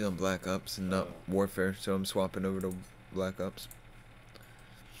 He's on Black Ops and not Warfare, so I'm swapping over to Black Ops.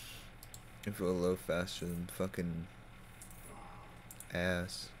 If it'll load faster than fucking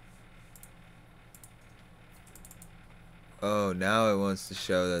ass. Oh, now it wants to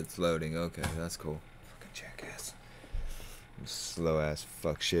show that it's loading. Okay, that's cool. Fucking jackass. Slow ass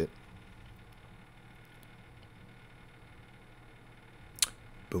fuck shit.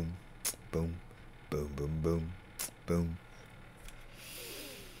 Boom, boom, boom, boom, boom, boom.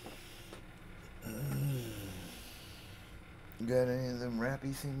 Got any of them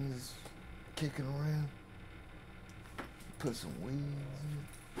rappy things kicking around? Put some weed in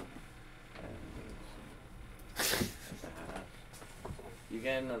it. You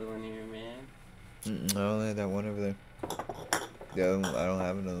got another one here, man? I only had that one over there. The other one, I don't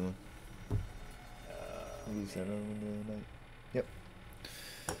have another one. You said another one the other night. Yep.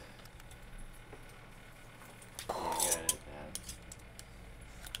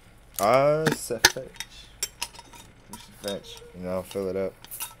 Fetch. We should fetch. And I'll fill it up.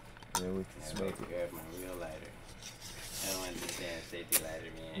 man, with the smoke. Grab my real lighter. I don't want this damn safety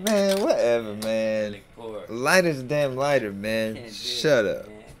lighter, man. Man, whatever, man. Like poor. Lighter's a damn lighter, man. Can't do Shut it, up.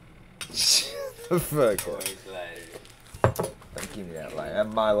 man. Shut the fuck Poor up. lighter. Give me that lighter.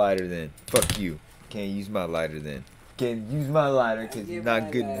 That's my lighter then. Fuck you. Can't use my lighter then. Can't use my lighter because it's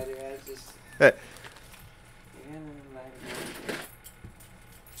not good enough.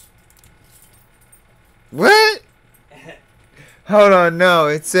 What? Hold on, no.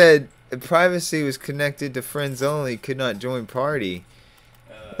 It said privacy was connected to friends only. Could not join party.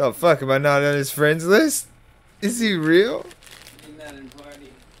 Oh fuck! Am I not on his friends list? Is he real? You're not in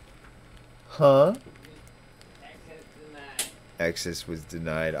party. Huh? Access denied. Access was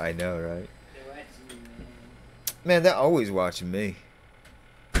denied. I know, right? They're watching you, man. Man, they're always watching me.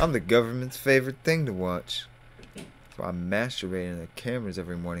 I'm the government's favorite thing to watch. That's why I'm masturbating at the cameras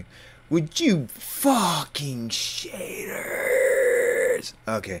every morning. Would you fucking shaders?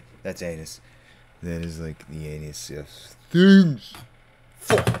 Okay, that's anus. That is like the anus of things.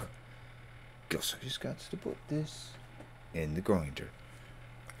 Fuck. Guess I just got to put this in the grinder.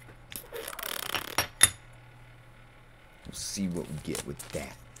 We'll see what we get with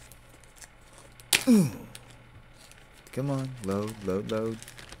that. Come on, load, load, load.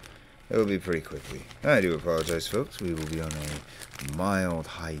 It will be pretty quickly. I do apologize, folks. We will be on a mild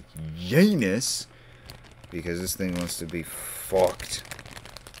hiatus because this thing wants to be fucked.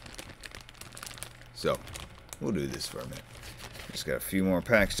 So, we'll do this for a minute. Just got a few more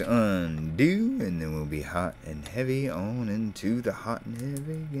packs to undo, and then we'll be hot and heavy on into the hot and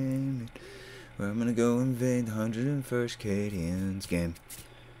heavy game. Where I'm gonna go invade the 101st Cadians game.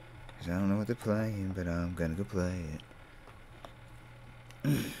 Because I don't know what they're playing, but I'm gonna go play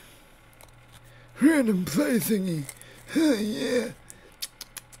it. Random play thingy. Yeah.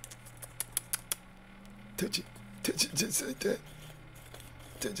 Touch it just like that.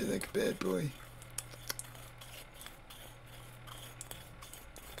 Touch it like a bad boy.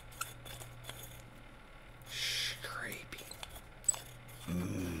 Scrapey.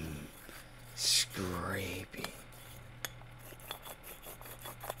 Scrapey.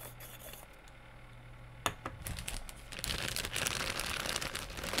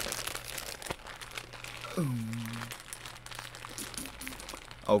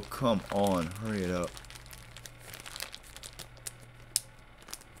 Oh, come on. Hurry it up.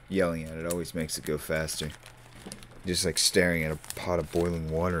 Yelling at it always makes it go faster. Just like staring at a pot of boiling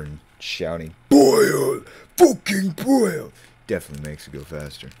water and shouting, "Boil! Fucking boil!" Definitely makes it go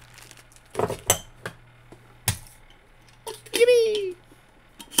faster. Gimme!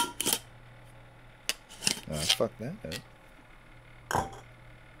 Fuck that up.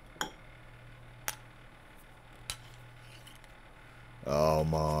 Oh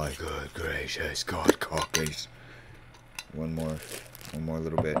my good gracious, God copies. One more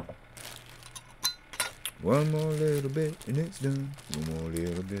little bit. One more little bit and it's done. One more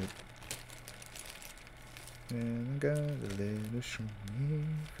little bit. And I got a little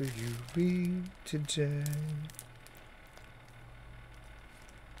something for you to read today.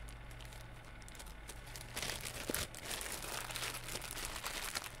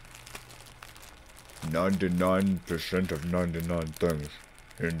 "99% of 99 things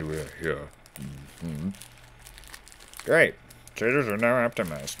and we're here." Great. Shaders are now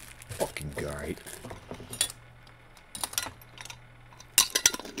optimized. Fucking great.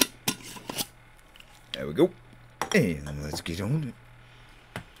 There we go. And let's get on it.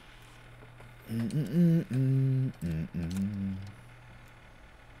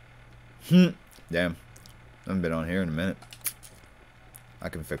 Damn. I haven't been on here in a minute. I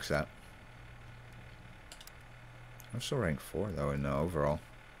can fix that. I'm still ranked 4 though in the overall.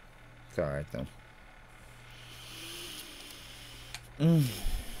 It's alright though.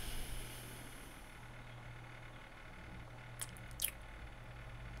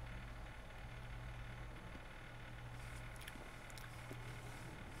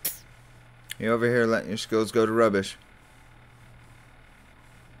 You over here letting your skills go to rubbish.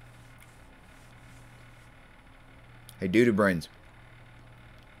 Hey, doo-doo brains.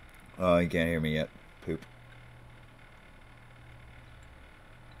 Oh, you can't hear me yet. Poop.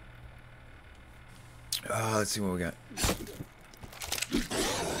 Let's see what we got.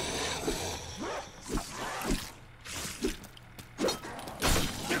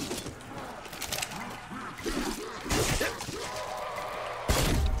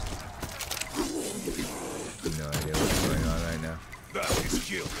 No idea what's going on right now.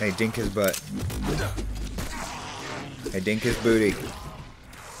 Hey, dink his butt. Hey, dink his booty.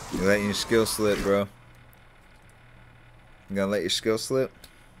 You letting your skill slip, bro. You gonna let your skill slip?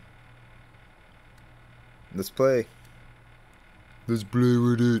 Let's play. Let's play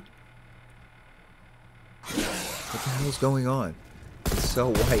with it. What the hell's going on? It's so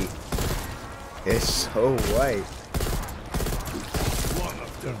white. It's so white. What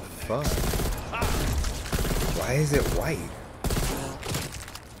the fuck? Why is it white?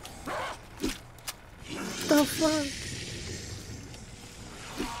 What the fuck?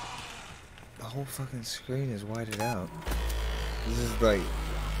 The whole fucking screen is whited out. This is like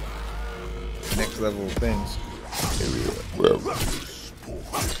next level of things.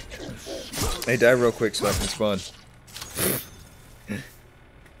 Hey, die real quick so I can spawn. I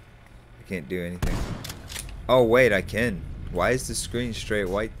can't do anything. Oh wait, I can. Why is the screen straight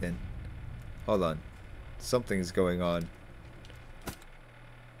white then? Hold on. Something's going on.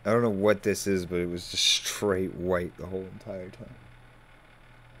 I don't know what this is, but it was just straight white the whole entire time.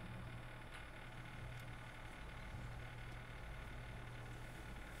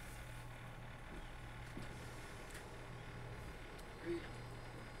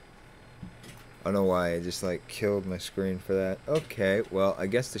 I don't know why I just like killed my screen for that. Okay, well I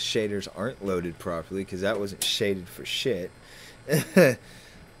guess the shaders aren't loaded properly because that wasn't shaded for shit. I'm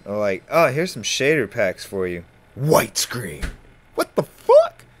like, oh, here's some shader packs for you. White screen. What the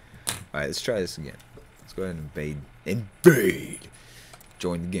fuck? Alright, let's try this again. Let's go ahead and invade.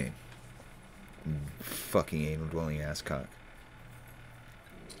 Join the game. Fucking anal dwelling ass cock.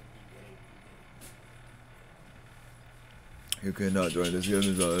 You cannot join this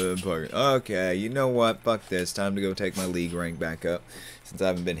game. Okay, you know what? Fuck this. Time to go take my league rank back up. Since I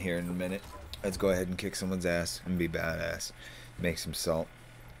haven't been here in a minute. Let's go ahead and kick someone's ass and be badass. Make some salt.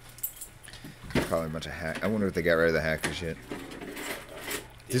 Probably a bunch of hack. I wonder if they got rid of the hacker shit.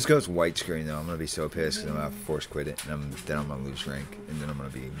 If this goes white screen though, I'm gonna be so pissed because I'm gonna have to force quit it, and then I'm gonna lose rank, and then I'm gonna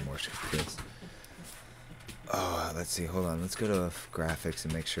be even more pissed. Oh, let's see. Hold on. Let's go to graphics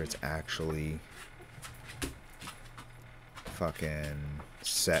and make sure it's actually fucking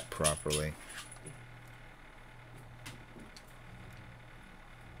set properly.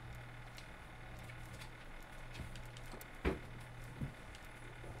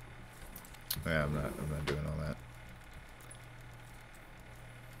 Yeah, I'm not doing all that.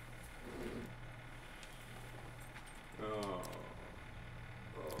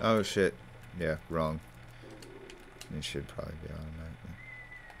 Oh shit. Yeah, wrong. It should probably be automatically.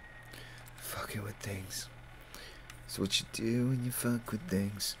 Fucking with things. That's what you do when you fuck with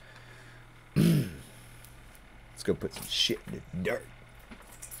things. Let's go put some shit in the dirt.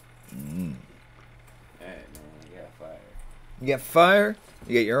 Mm. Alright, man, I got fire. You got fire?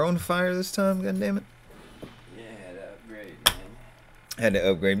 You got your own fire this time, goddammit? Yeah, I had to upgrade, man. Had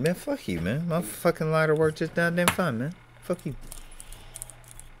to upgrade. Man, fuck you, man. My fucking lighter worked just goddamn fine, man. Fuck you.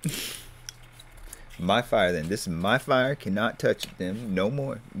 My fire then. This is my fire. Cannot touch it then. No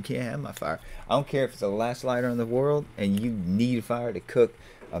more. You can't have my fire. I don't care if it's the last lighter in the world and you need fire to cook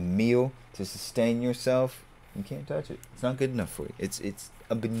a meal to sustain yourself. You can't touch it. It's not good enough for you. It's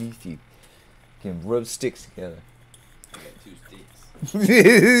beneath you. You can rub sticks together. I got 2 sticks.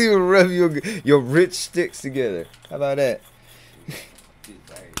 You rub your rich sticks together. How about that? 2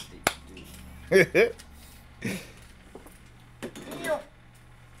 fire sticks, dude.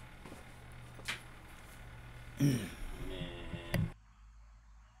 Man.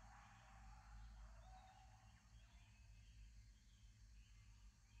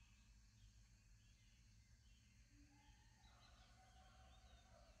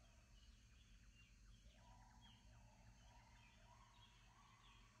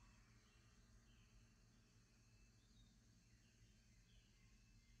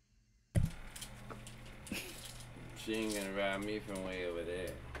 She ain't gonna rob me from way over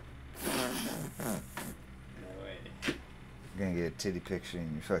there. No way. You're gonna get a titty picture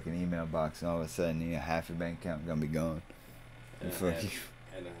in your fucking email box, and all of a sudden, you know, half your bank account gonna be gone. I And don't fuck have- you.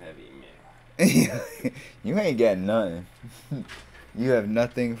 I don't have email. You ain't got nothing. You have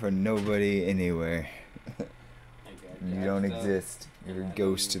nothing for nobody anywhere. I got You job don't stuff, exist. You're a and I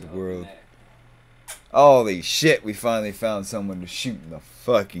ghost to don't the even world. open Holy shit, we finally found someone to shoot in the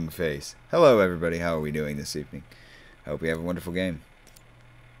fucking face. Hello, everybody. How are we doing this evening? I hope you have a wonderful game.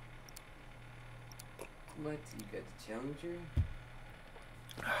 that. What? You got the challenger?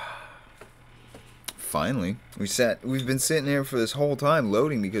 Finally. We've been sitting here for this whole time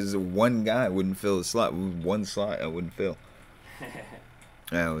loading because the one guy wouldn't fill the slot. One slot I wouldn't fill.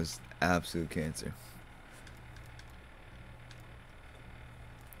 That was absolute cancer.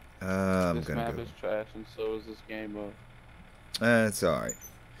 I'm This gonna map go. is trash, and so is this game mode. It's alright.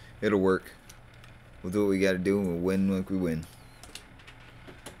 It'll work. We'll do what we gotta do and we'll win like we win.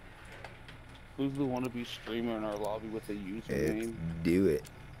 Who's the wannabe streamer in our lobby with a Let's username? do it.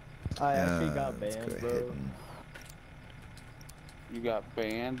 I actually got Let's banned, go bro. ahead and- You got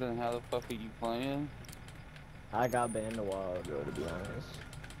banned, and how the fuck are you playing? I got banned a while ago, to be honest.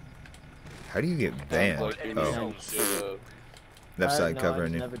 How do you get banned? Oh, left side cover. I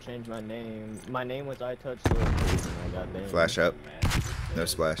covering you. never changed my name. My name was I touched the and I got banned. Flash up. No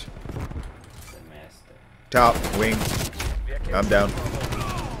splash. The master. Top, wing. I'm down.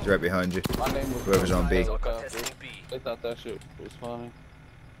 He's right behind you. My name was Whoever's on B. They thought that shit was funny.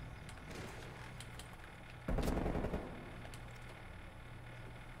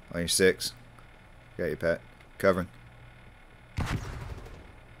 On your 6. Got you, Pat. Covering.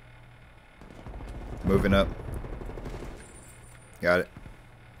 Moving up. Got it.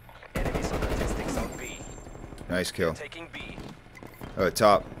 Enemies on contesting Zone B. Nice kill. Taking B. Oh, at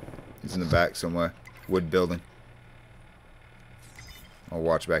top. He's in the back somewhere. Wood building. I'll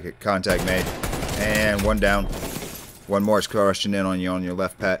watch back at contact made. And one down. One more is crushing in on you on your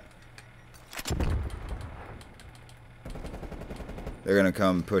left, Pat. They're gonna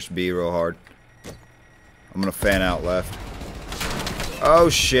come push B real hard. I'm gonna fan out left. Oh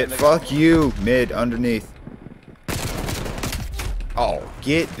shit, fuck you. Mid, underneath. Oh,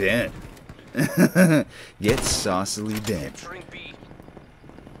 get bent. Get saucily bent. Entering B.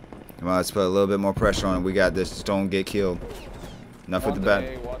 Come on, let's put a little bit more pressure on it. We got this. Just don't get killed. Enough with the bat.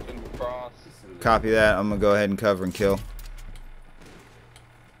 Copy that. I'm gonna go ahead and cover and kill.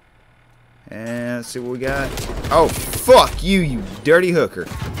 And let's see what we got. Oh, fuck you, you dirty hooker.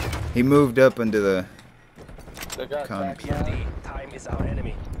 He moved up into the... PFD. Time is our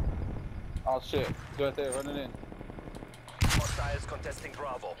enemy. Oh shit. Go right there, running in. Hostiles contesting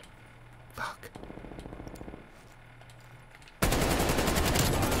Bravo. Fuck.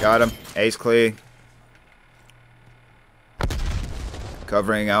 Got him. Ace clear.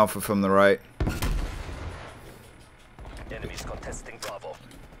 Covering Alpha from the right. Enemies contesting Bravo.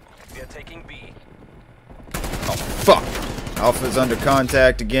 We are taking B. Oh, fuck. Alpha's under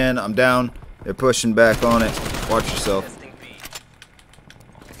contact again. I'm down. They're pushing back on it. Watch yourself. Contesting B.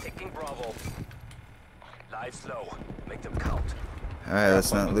 Taking Bravo. Lives low. Make them count. Alright,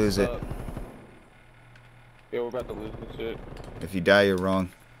 let's not lose it. Yeah, we're about to lose this shit. If you die, you're wrong.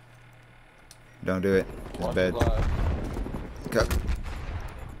 Don't do it. It's Watch bad. it live. Cut.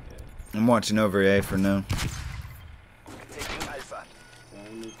 I'm watching over A for now. Taking Alpha.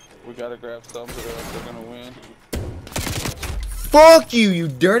 We gotta grab something or else they're gonna win. Fuck you, you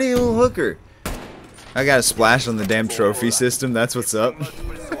dirty little hooker. I got a splash on the damn trophy system. That's what's up.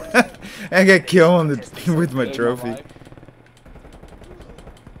 I got killed on the with my trophy.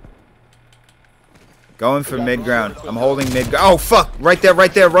 Going for mid ground. I'm holding mid. Oh fuck! Right there,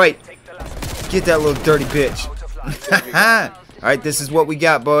 right there, right. Get that little dirty bitch. All right, this is what we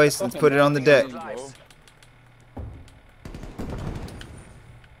got, boys. Let's put it on the deck.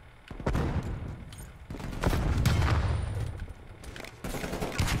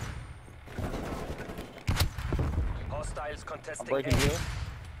 Hostiles contesting Breaking A. here.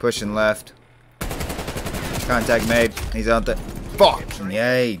 Pushing left. Contact made. He's out there. Fucking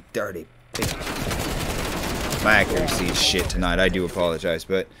yay, dirty bitch. My accuracy is shit tonight. I do apologize,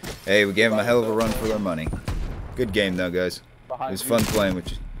 but hey, we gave him a hell of a run for their money. Good game though, guys. It was fun playing with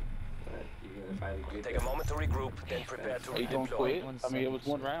you. Take a moment to regroup, then prepare to Are you gonna redeploy. quit? I mean, it was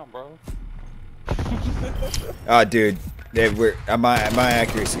one round, bro. Oh, dude, my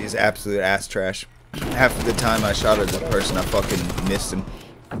accuracy is absolute ass trash. Half of the time I shot at the person, I fucking missed him.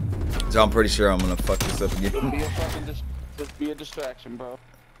 So I'm pretty sure I'm gonna fuck this up again. Be a fucking just be a distraction, bro.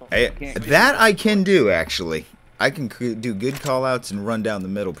 Hey, that I can do actually. I can do good call outs and run down the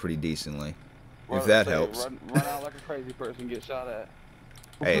middle pretty decently. If that helps. Run out like a crazy person, get shot at.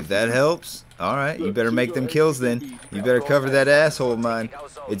 Hey, if that helps, alright, you better make them kills then. You better cover that asshole of mine.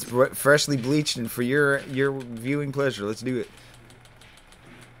 It's freshly bleached and for your viewing pleasure. Let's do it.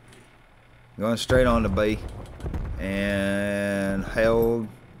 Going straight on to B. And held.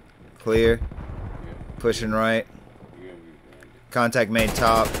 Clear. Pushing right. Contact made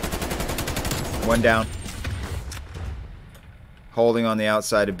top. One down. Holding on the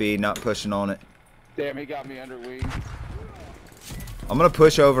outside of B, not pushing on it. Damn, he got me under wing. I'm gonna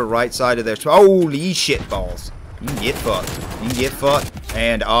push over right side of there. Holy shit balls. You can get fucked. You can get fucked.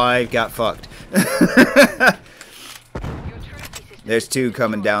 And I got fucked. There's two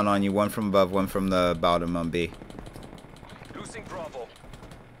coming down on you. One from above, one from the bottom on B. Losing Bravo.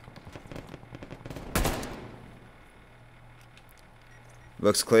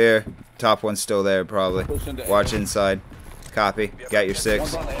 Looks clear. Top one's still there probably. Watch inside. Copy. Got your 6.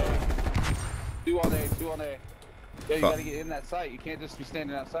 One's on A. Two on A, two on A. Yeah, you Fuck. gotta get in that site. You can't just be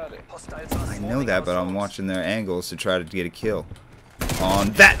standing outside it. Hostiles I know that, but I'm watching their angles to try to get a kill on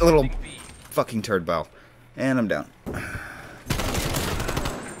that little fucking turd ball. And I'm down. At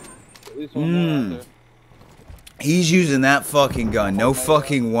least one more out there. He's using that fucking gun. No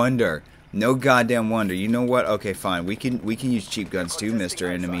fucking wonder. No goddamn wonder. You know what? Okay, fine. We can use cheap guns too, Mr.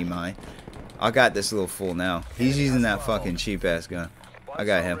 Enemy Mine. I got this little fool now. He's using that fucking cheap ass gun. I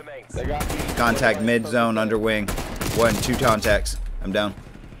got him. Contact mid zone under wing. 2 contacts. I'm down.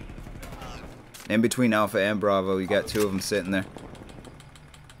 In between Alpha and Bravo, you got 2 of them sitting there.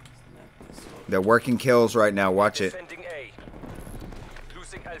 They're working kills right now. Watch it.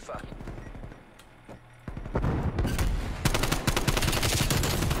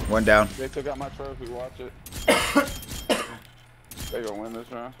 One down. They took out my trophy. Watch it. They gonna win this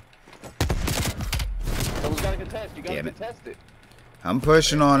round. Someone's gotta contest. You gotta contest it. I'm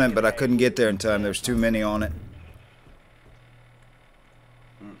pushing on it, but I couldn't get there in time. There's too many on it.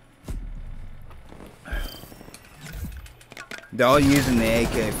 They're all using the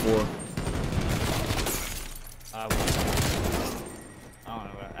AK-4. I don't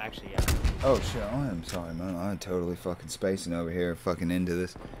know. Actually, yeah. Oh shit! I am sorry, man. I'm totally fucking spacing over here, fucking into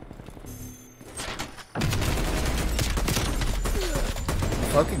this.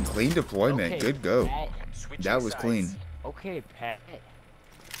 Fucking clean deployment. Okay, Good go. Pat. That was clean. Okay, Pat.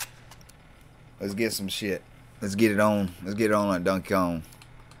 Let's get some shit. Let's get it on. Let's get it on like Donkey Kong.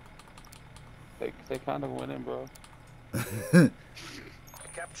 They kind of winning, bro.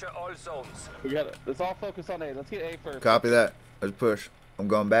 Capture all zones. We gotta. Let's all focus on A. Let's get A first. Copy that. Let's push. I'm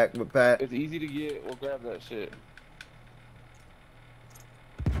going back with Pat. It's easy to get. We'll grab that shit.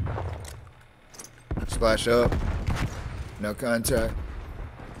 Splash up. No contact.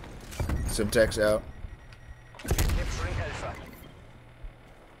 Simtex out. Capturing Alpha.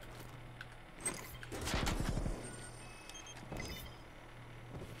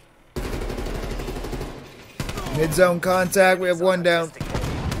 Mid-zone contact. We have 1 down.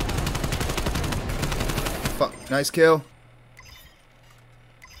 Fuck. Nice kill.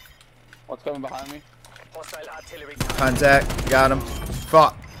 What's coming behind me? Hostile artillery. Contact. Got him.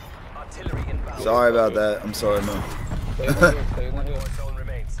 Fuck. Artillery inbound. Sorry about that. I'm sorry, man. Stay in the hill. Stay in the hill. War zone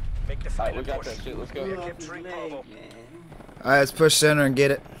remains. Make the Alright, final we got push. that shit. Let's go. Capturing Bravo. Alright, let's push center and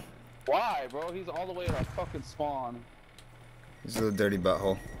get it. Why, bro? He's all the way at our fucking spawn. He's a little dirty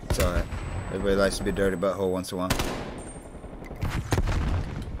butthole. It's alright. Everybody likes to be a dirty butthole once in a while.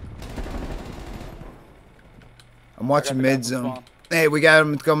 I'm watching mid zone. Hey, we got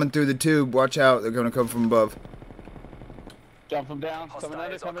them coming through the tube. Watch out. They're going to come from above. Jump from down. Coming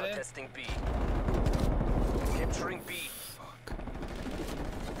under, Hostiles are coming in. contesting B. Capturing B.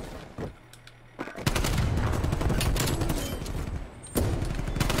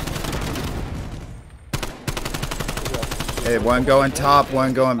 Hey, 1 going top,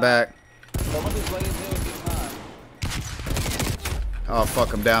 1 going back. Someone just lay his hill and get mine. Oh,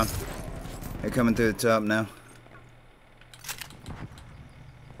 fuck, I'm down. They're coming through the top now.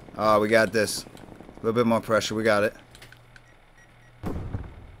 Oh, we got this. A little bit more pressure. We got it.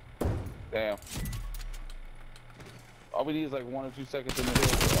 Damn. All we need is like 1 or 2 seconds in the hill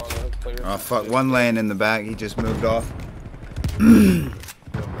for all the other players. Oh, fuck. 1 laying in the back. He just moved off.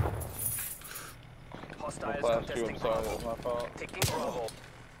 Hostiles Flash you, contesting I'm sorry, that Bravo. was my fault. Taking Bravo.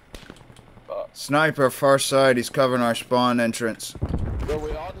 Sniper, far side. He's covering our spawn entrance. Bro,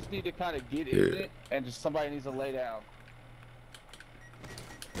 we all just need to kind of get in it, and just somebody needs to lay down.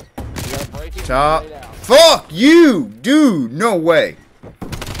 You gotta break it, Top. lay down. Fuck you, dude. No way.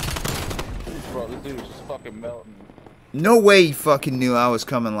 Bro, this dude is just fucking melting. No way he fucking knew I was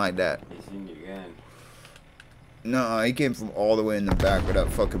coming like that. He's in your gun. No, he came from all the way in the back with that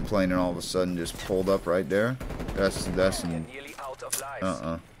fucking plane and all of a sudden just pulled up right there. That's Nearly out of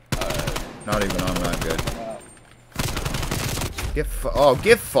lives. Not even on that good.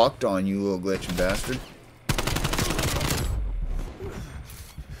 Get fucked on, you little glitching bastard.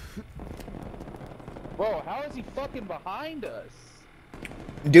 Bro, how is he fucking behind us?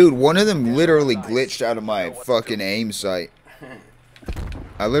 Dude, one of them literally glitched out of my fucking aim sight.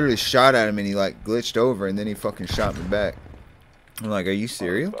 I literally shot at him and he like glitched over and then he fucking shot me back. I'm like, are you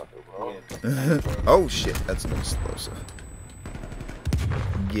serious? Oh shit, that's an explosive.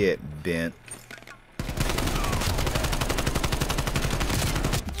 Get bent.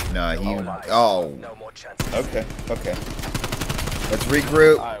 Nah, he. Oh. No more chances. Okay, okay. Let's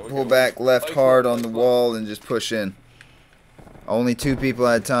regroup, pull back left hard on the wall, and just push in. Only 2 people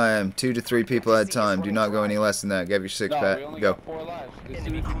at a time, 2 to 3 people at a time. Do not go any less than that. Grab your 6 No, pack. we only Go. got 4 lives. Just see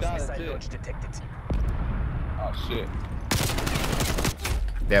Enemy what you cruise got, missile that's it. launch detected. Oh shit.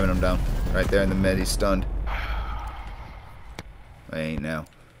 Damn it, I'm down. Right there in the mid, he's stunned. I ain't now.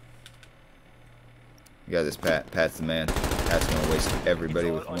 You got this, Pat. Pat's the man. Pat's gonna waste everybody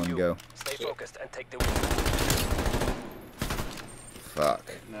It's with all on 1 you. go. Stay focused and take the win.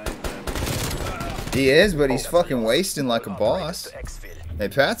 Fuck. Nice, He is, but he's fucking wasting like a boss. Hey,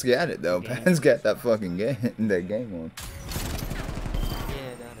 Pat's got it though. Pat's got that fucking game, that game on.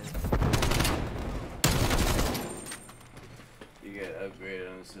 Yeah, that is. You get upgraded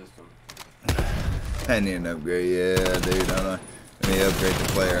on the system. I need an upgrade, yeah, dude. I know. Let me upgrade the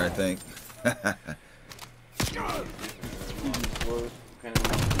player, I think.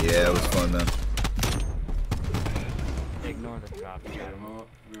 Yeah, it was fun though. Ignore the drop.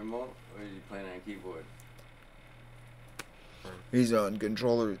 Remote, or are you playing on keyboard? He's on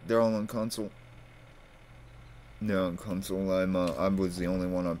controller. They're all on console. No, on console. I was the only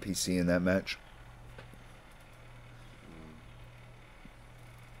one on PC in that match.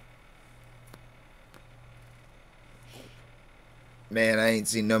 Man, I ain't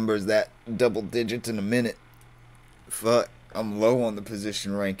seen numbers that double digits in a minute. Fuck, I'm low on the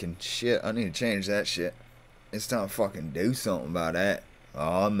position ranking. Shit, I need to change that shit. It's time to fucking do something about that.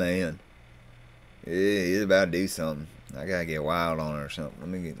 Oh man, yeah, he's about to do something. I gotta get wild on it or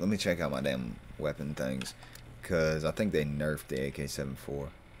something. Let me check out my damn weapon things, cause I think they nerfed the AK-74.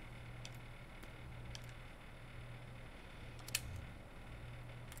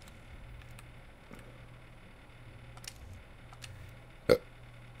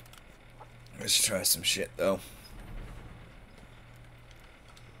 Let's try some shit though.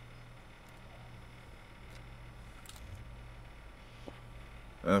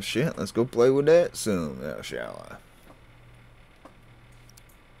 Oh shit, let's go play with that soon, now shall I?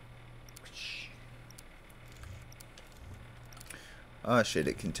 Oh shit,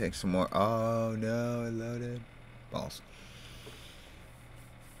 it can take some more. Oh no, it loaded. Balls.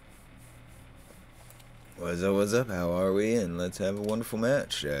 What's up, what's up? How are we? And let's have a wonderful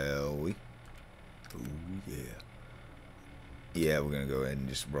match, shall we? Oh yeah. Yeah, we're gonna go ahead and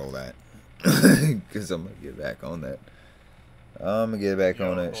just roll that. Because I'm gonna get back on that. I'm gonna get back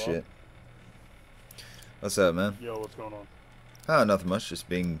on that shit. What's up, man? Yo, what's going on? Oh, nothing much. Just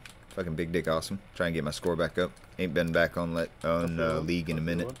being fucking big dick awesome. Try and get my score back up. Ain't been back on League in a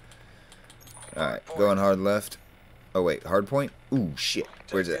minute. Alright, going hard left. Oh wait, hard point? Ooh, shit.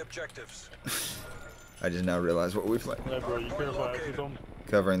 Where's that? I just now realized what we play. Yeah, bro, you care about everything?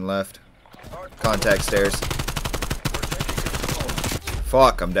 Covering left. Contact stairs.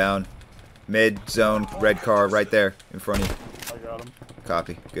 Fuck, I'm down. Mid zone, red car right there in front of you. I got him.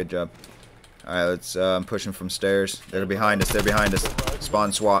 Copy. Good job. Alright, let's I'm pushing from stairs. They're behind us, they're behind us.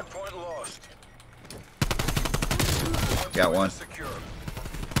 Spawn SWAT. Got one.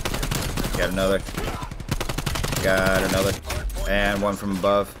 Got another. Got another. And one from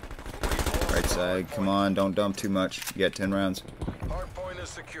above. Right side. Come on, don't dump too much. You got 10 rounds.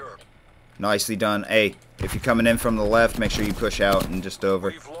 Nicely done. Hey, if you're coming in from the left, make sure you push out and just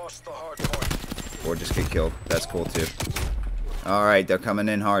over. Or just get killed. That's cool too. Alright, they're coming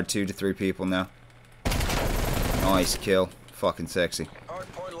in hard. 2 to 3 people now. Nice kill. Fucking sexy.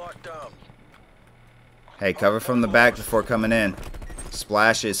 Hey, cover from the back before coming in.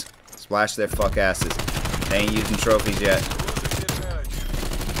 Splashes. Splash their fuck asses. They ain't using trophies yet.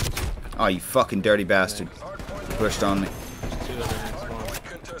 Oh, you fucking dirty bastard. Pushed on me.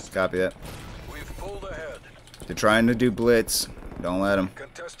 Copy that. They're trying to do blitz. Don't let them.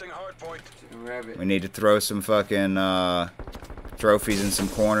 We need to throw some fucking trophies in some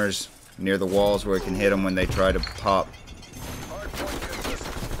corners near the walls where we can hit them when they try to pop.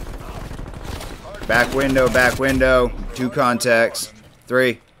 Back window. 2 contacts.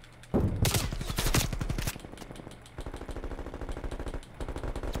 3.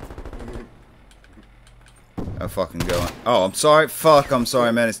 I'm fucking going. Oh, I'm sorry. Fuck, I'm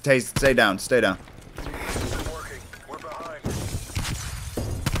sorry, man. Stay down. Stay down.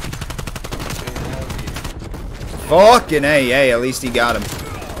 Fucking hey, at least he got him.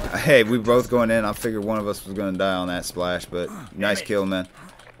 Hey, we both going in. I figured one of us was gonna die on that splash, but nice kill, man.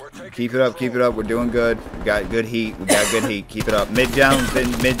 Keep it up. We're doing good. We got good heat. Keep it up. Mid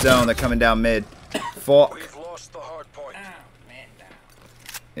zone. They're coming down mid. Fuck.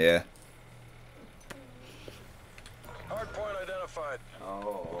 Yeah.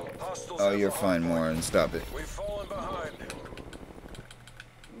 Oh, you're fine, Warren. Stop it.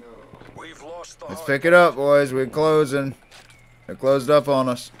 Let's pick it up, boys. We're closing. They're closed up on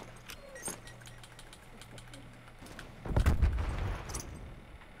us.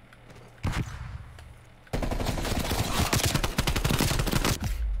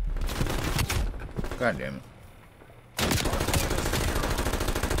 God damn it.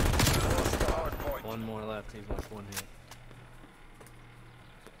 One more left. He's like 1 hit.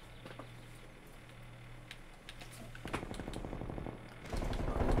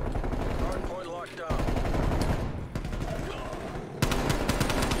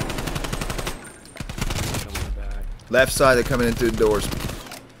 Left side, they're coming in through the doors.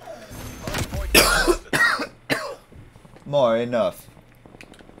 More, enough.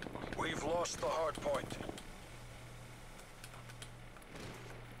 We've lost the hard point.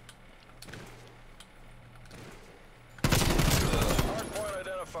 Hard point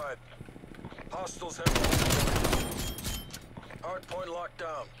identified. Hostiles have hard point locked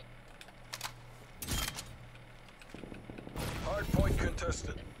down. Hard point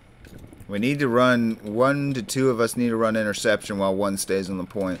contested. We need to run, 1 to 2 of us need to run interception while one stays on the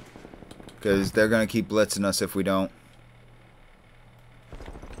point. Because they're going to keep blitzing us if we don't.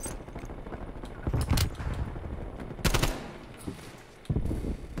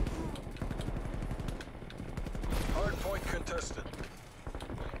 Hard point contested.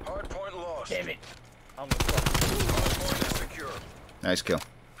 Hard point lost. Damn it. I'm Hard point is secure. Nice kill.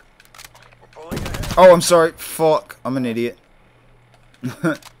 We're pulling ahead. Oh, I'm sorry. Fuck. I'm an idiot.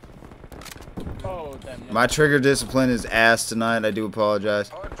 Oh, damn. My trigger discipline is ass tonight. I do apologize.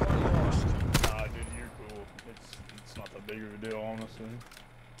 Hard point lost. Nah, dude, you're cool. It's not that big of a deal, honestly.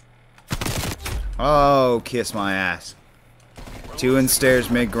 Oh, kiss my ass. 2 in stairs,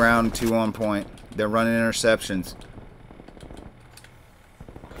 mid-ground, 2 on point. They're running interceptions.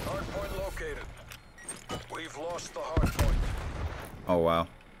 Hard point located. We've lost the hard point. Oh, wow.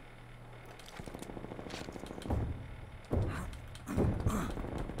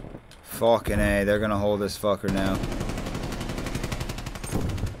 Fucking A, they're gonna hold this fucker now.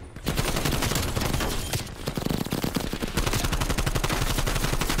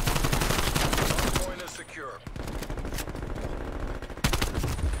 Hard point is secure.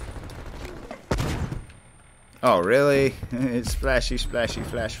 Oh, really? It's splashy, splashy,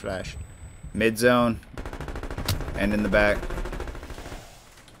 flash, flash. Mid zone. And in the back.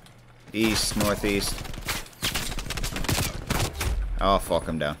 East, northeast. Oh, fuck,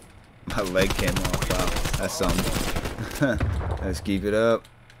 I'm down. My leg came off. Wow, that's something. Let's keep it up.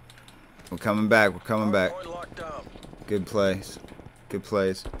 We're coming back. We're coming back. Hard point locked down. Good plays. Good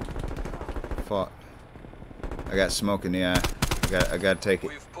plays. Fuck. I got smoke in the eye. I gotta take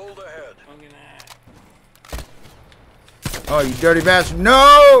it. We've pulled ahead. Oh, you dirty bastard!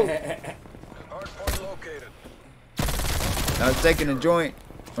 No! Hard point located. I was taking a joint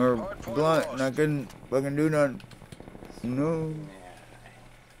or blunt, and I couldn't fucking do nothing. No.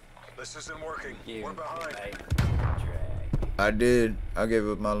 This isn't working. We're behind. I did. I gave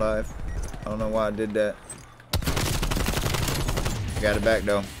up my life. I don't know why I did that. Got it back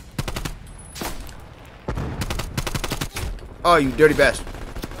though. Oh, you dirty bastard.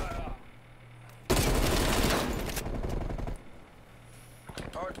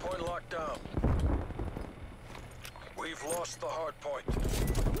 Hard point locked down. We've lost the hard point.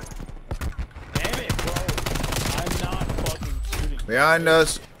 Damn it, bro. I'm not fucking shooting. Behind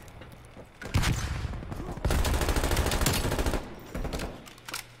us.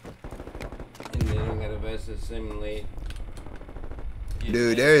 And then I'm gonna versus simulate.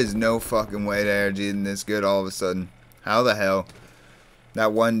 Dude, there is no fucking way to energy in this good all of a sudden. How the hell?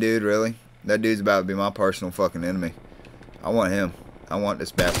 That one dude, really? That dude's about to be my personal fucking enemy. I want him. I want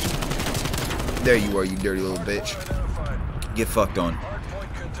this bastard. There you are, you dirty little bitch. Get fucked on. Hard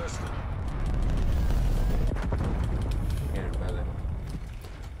point contested. Get it, brother.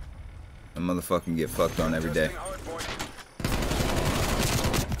 I motherfucking get fucked on every day. Hard point.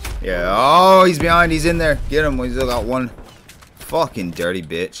 Yeah. Oh, he's behind. He's in there. Get him. He's got one. Fucking dirty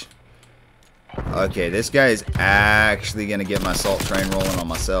bitch. Okay, this guy is actually gonna get my salt train rolling on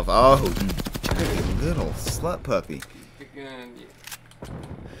myself. Oh, you dirty little slut puppy.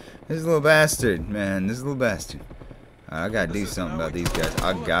 This little bastard, man. This little bastard. I gotta do something about these guys.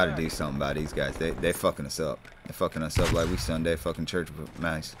 I gotta do something about these guys. They fucking us up. They fucking us up like we Sunday fucking church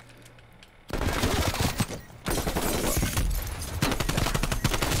mice.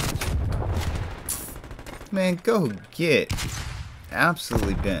 Man, go get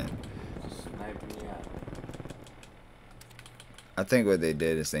absolutely bent. Sniping you out. I think what they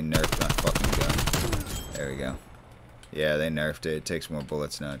did is they nerfed my fucking gun. There we go. Yeah, they nerfed it. It takes more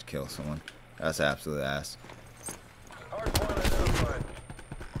bullets now to kill someone. That's absolute ass. Hard point identified.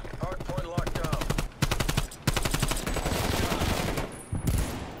 Hard point locked down.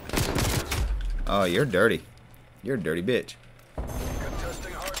 Oh, you're dirty. You're a dirty bitch.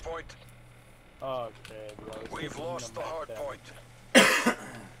 Contesting hard point. Okay, bro. We've lost the hard point.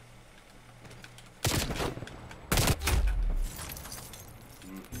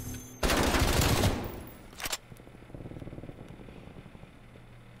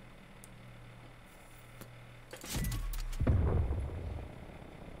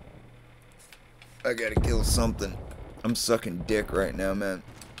 I gotta kill something. I'm sucking dick right now, man.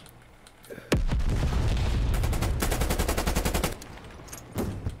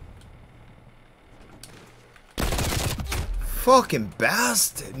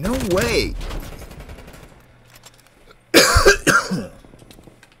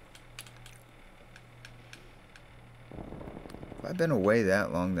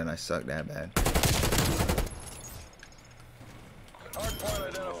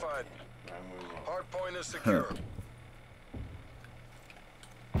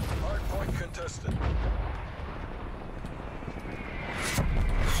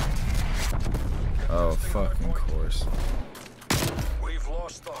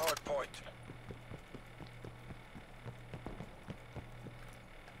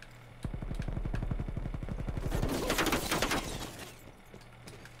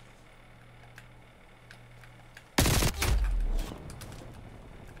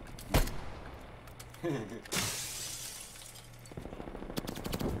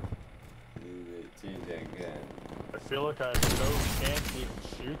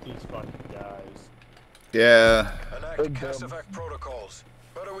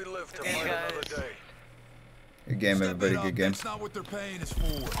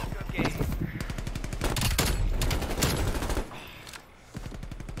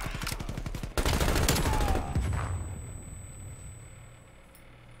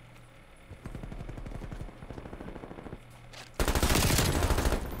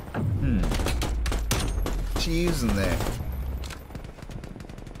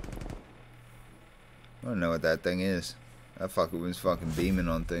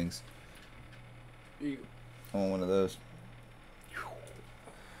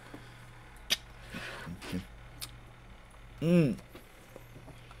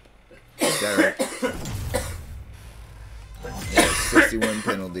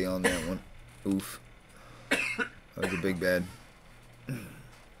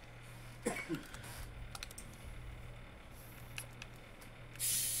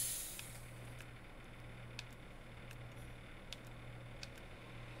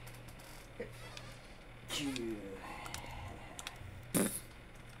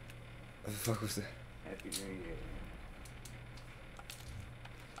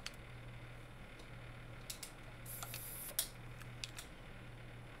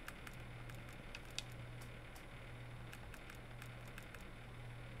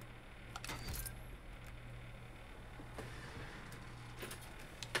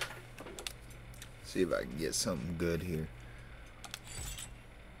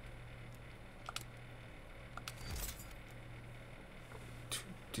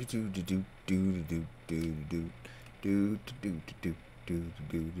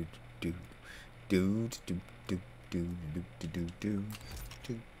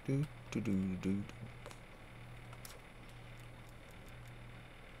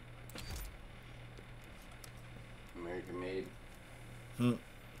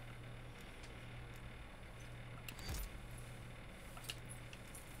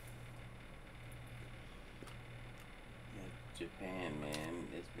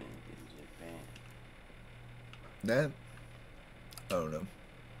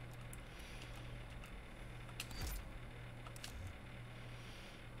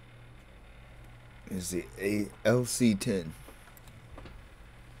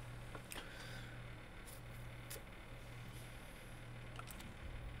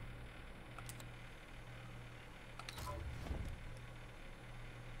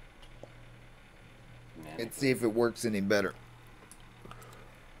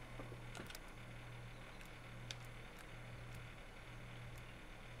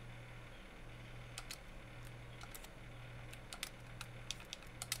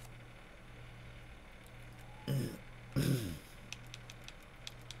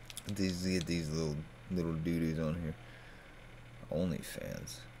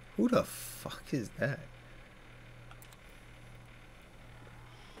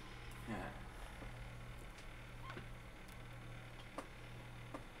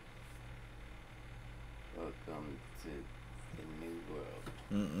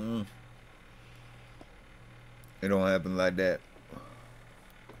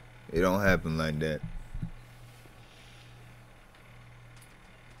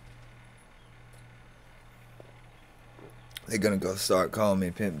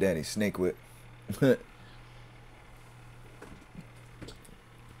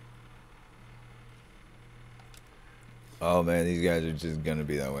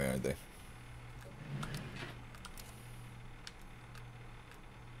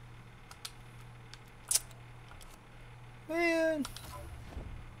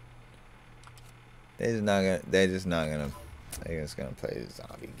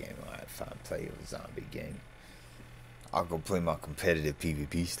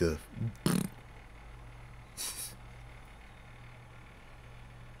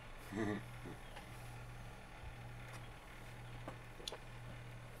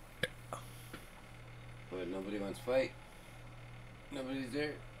 But nobody wants to fight. Nobody's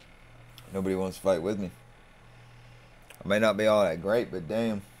there. Nobody wants to fight with me. I may not be all that great, but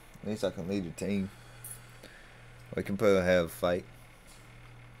damn, at least I can lead a team. We can probably have a fight.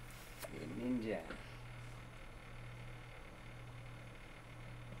 You're a ninja.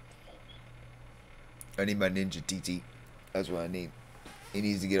 I need my ninja TT. That's what I need. He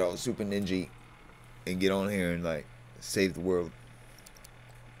needs to get all super ninja and get on here and like save the world.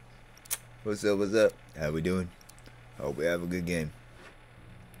 What's up? What's up? How we doing? Hope we have a good game.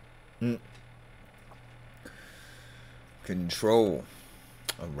 Control.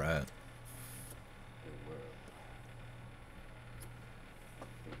 All right.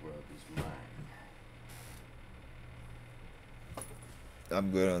 The world is mine.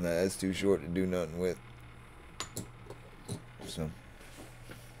 I'm good on that. That's too short to do nothing with. So.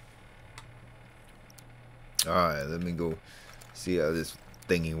 Alright, let me go see how this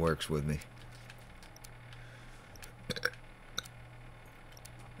thingy works with me.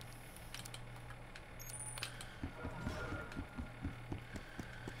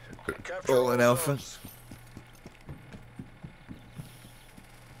 Rolling alpha.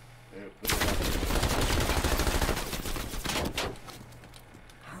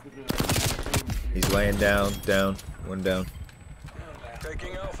 He's laying down, one down.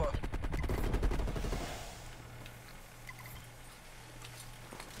 Taking Alpha.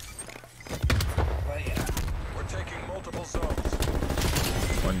 We're taking multiple zones.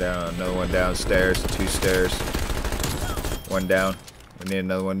 One down, another one downstairs, 2 stairs. One down. We need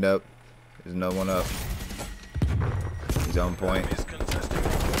another one up. There's another one up. He's on point.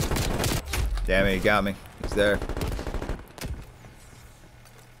 Damn it, he got me. He's there.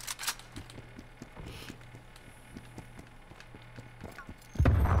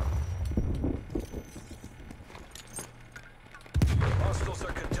 Hostiles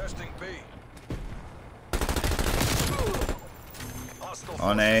are contesting B.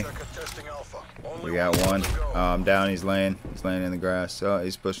 On A. Are contesting Alpha. Only We got one one. to go. I'm down. He's laying in the grass. Oh,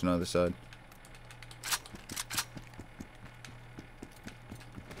 he's pushing on the other side.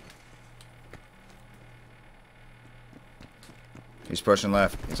 He's pushing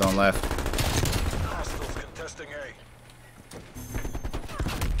left. He's on left. Hostiles contesting A.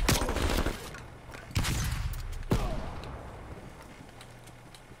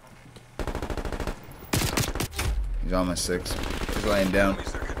 He's on my 6. He's laying down.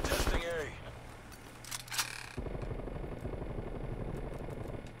 Enemies are contesting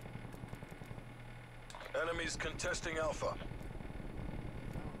A. Enemies contesting Alpha.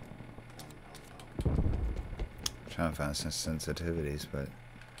 Trying to find some sensitivities, but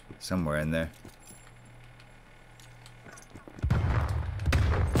somewhere in there.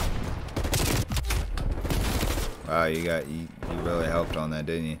 Wow, you really helped on that,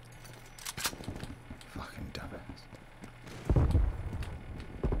 didn't you? Fucking dumbass.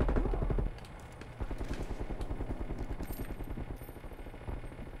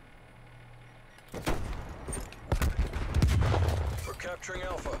 We're capturing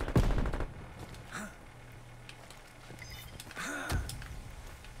Alpha.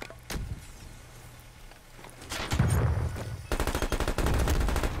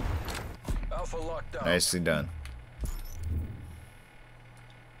 Alpha locked down. Nicely done.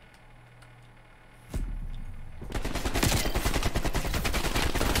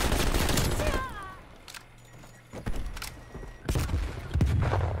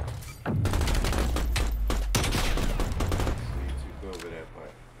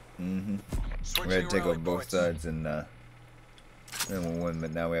 We had to take over both sides and then we'll win,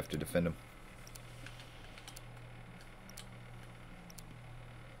 but now we have to defend them.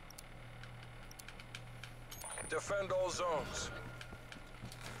 Defend all zones.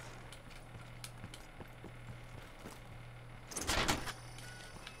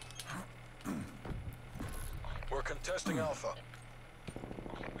 We're contesting Alpha.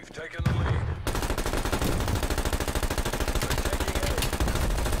 We've taken the lead. We're taking A.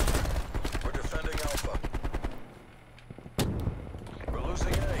 We're defending Alpha. We're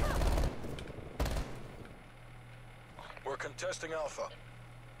losing A. We're contesting Alpha.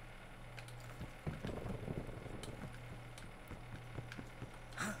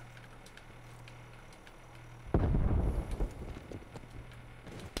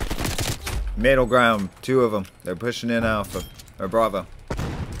 Middle ground, 2 of them. They're pushing in Alpha or Bravo.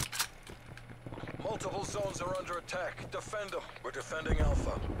 Multiple zones are under attack. Defend them. We're defending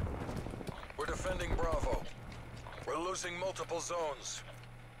Alpha. We're defending Bravo. We're losing multiple zones.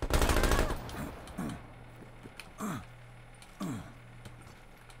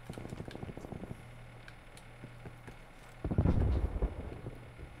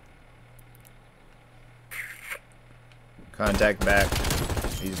 Contact back.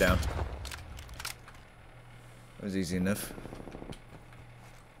 He's down. That was easy enough.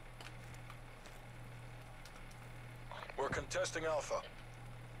 We're contesting Alpha.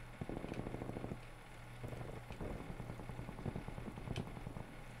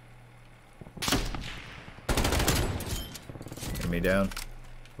 Enemy down.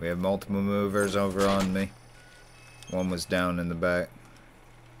 We have multiple movers over on me. One was down in the back.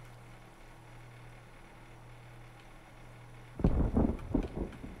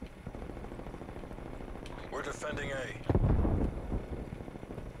 We're defending A.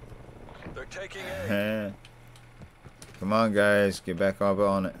 They're taking A. Come on, guys. Get back up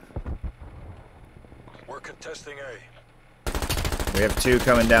on it. We're contesting A. We have 2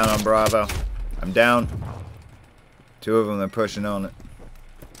 coming down on Bravo. I'm down. 2 of them, they're pushing on it.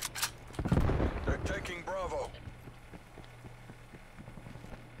 They're taking Bravo.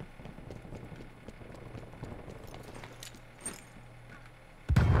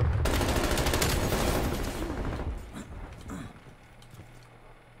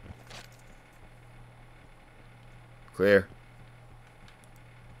 Clear.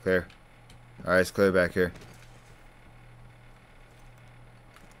 Clear. Alright, it's clear back here.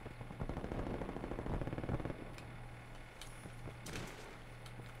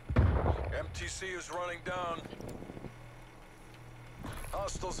 MTC is running down.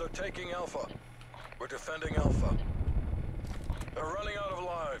 Hostiles are taking Alpha. We're defending Alpha. They're running out of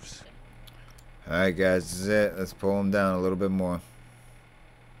lives. Alright, guys, this is it. Let's pull them down a little bit more.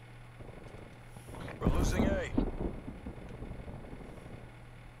 We're losing A.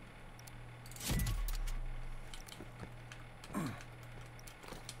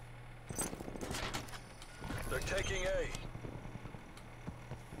 They're taking A.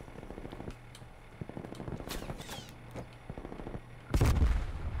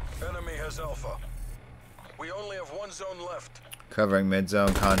 Enemy has Alpha. We only have 1 zone left. Covering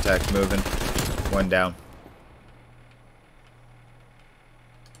mid-zone. Contact moving. 1 down.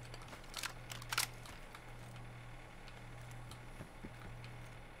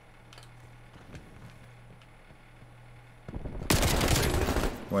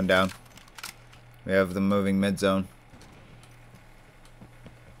 One down. We have them moving mid-zone.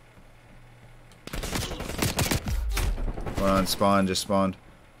 One on spawn, just spawned.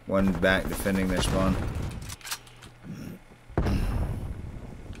 One back defending their spawn.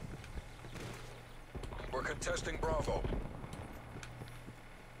 We're contesting Bravo.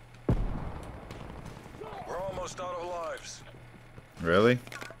 We're almost out of lives. Really?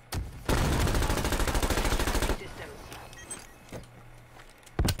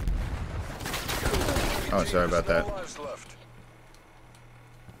 Oh, sorry about that.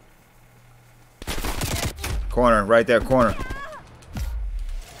 Corner, right there, corner.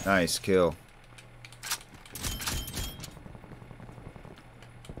 Nice kill.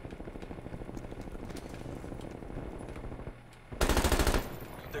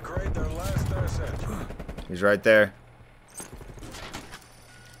 Degrade their last asset. He's right there.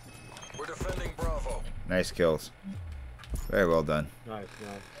 We're defending Bravo. Nice kills. Very well done. Nice,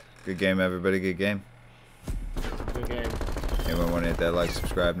 nice. Good game, everybody. Good game. Good game. Anyone want to hit that like,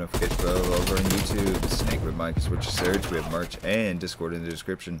 subscribe, don't forget to follow over on YouTube. SnakeWhipMike is what you search. We have merch and Discord in the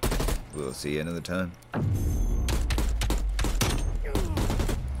description. We'll see you another time.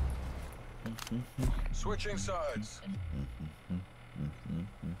 Switching sides.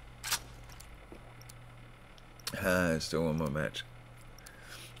 Still one more match.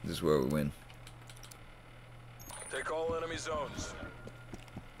 This is where we win. Take all enemy zones.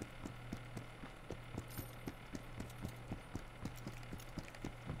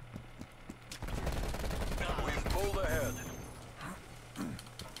 We've pulled ahead.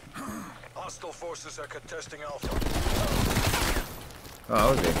 Hostile forces are contesting Alpha. Oh,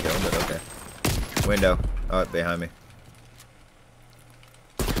 I was gonna kill him, but okay. Window. Oh, behind me.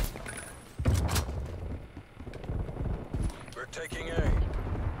 We're taking A.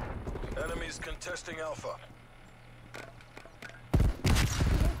 Enemies contesting Alpha.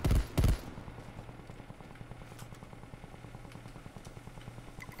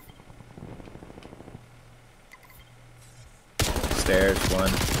 Stairs,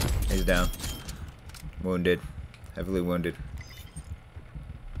 one. He's down. Wounded. Heavily wounded.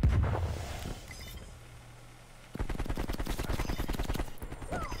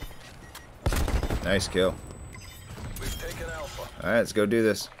 Nice kill. We've taken Alpha. Alright, let's go do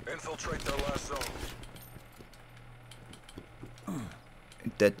this. Infiltrate their last zone.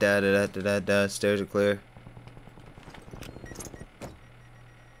 Stairs are clear.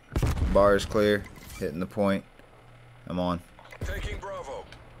 Bar is clear. Hitting the point. I'm on. Taking Bravo.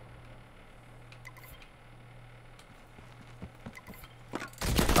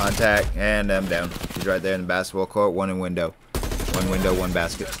 Contact, and I'm down. He's right there in the basketball court. One in window. One window, one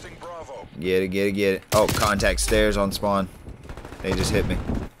basket. Contesting Bravo. Get it, get it, get it. Oh, contact stairs on spawn. They just hit me.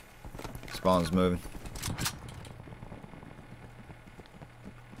 Spawn's moving.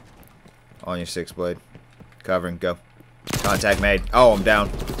 On your 6-blade. Covering, go. Contact made. Oh, I'm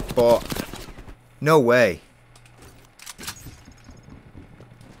down. Ball. No way.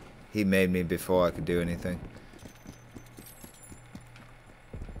 He made me before I could do anything.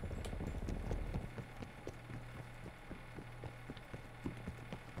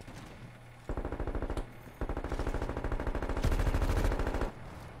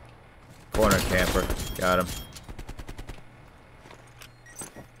 Corner camper. Got him.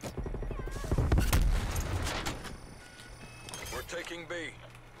 We're taking B.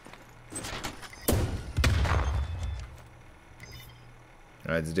 Alright,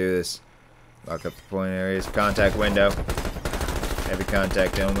 let's do this. Lock up the point areas. Contact window. Heavy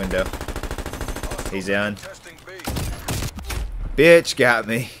contact on window. He's on. Contesting B. Bitch got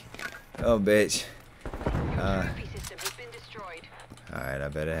me. Oh, bitch. Alright, I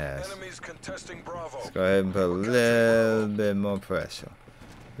bet it has. Enemies contesting Bravo. Let's go ahead and put a little bit more pressure.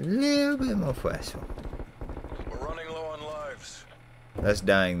 A little bit more pressure. We're running low on lives. That's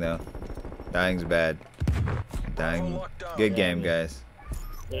dying, though. Dying's bad. Dying. Good game, guys.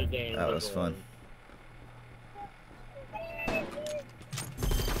 Good game. That was fun.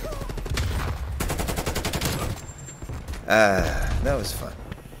 That was fun.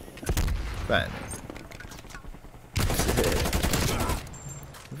 Fun.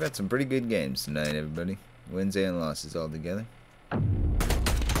 We've had some pretty good games tonight, everybody. Wins and losses all together. I'm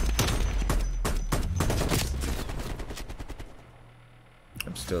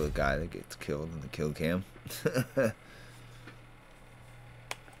still the guy that gets killed in the kill cam.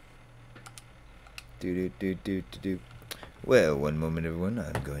 Do. Well, one moment, everyone.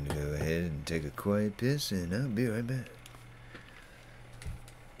 I'm going to go ahead and take a quiet piss, and I'll be right back.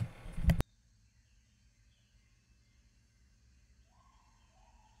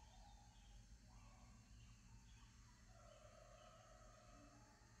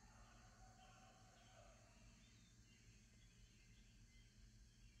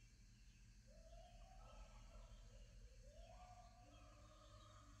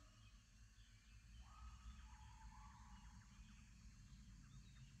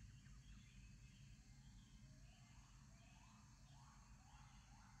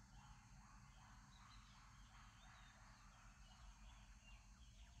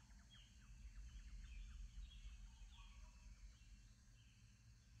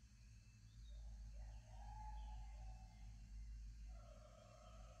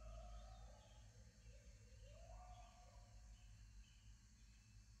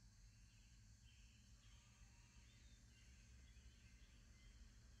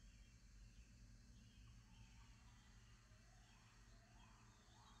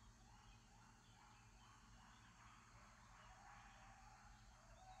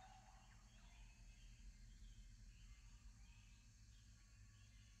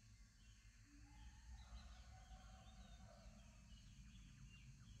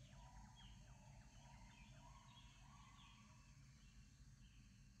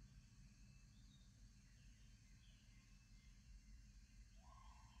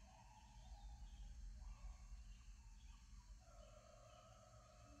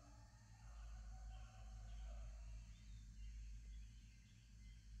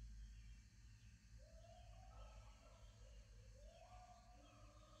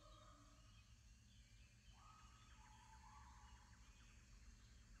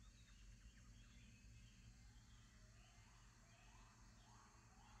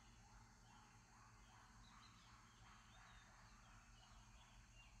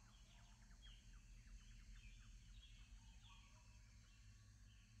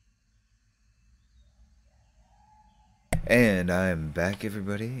 And I'm back,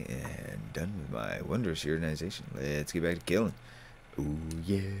 everybody, and done with my wondrous urinization. Let's get back to killing. Ooh,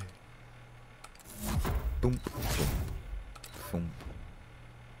 yeah. Boom, boom, boom.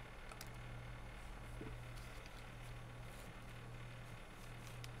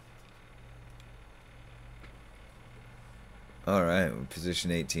 Alright, we're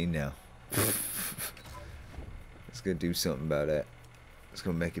position 18 now. Let's go do something about that. Let's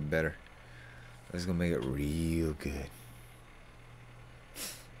go make it better. Let's go make it real good.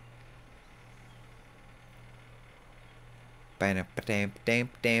 I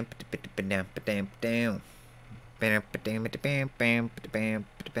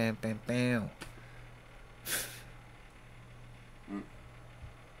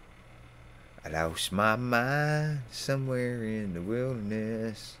lost my mind somewhere in the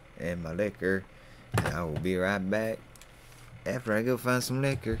wilderness. and my liquor. And I will be right back after I go find some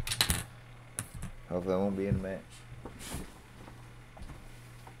liquor. Hopefully I won't be in the match.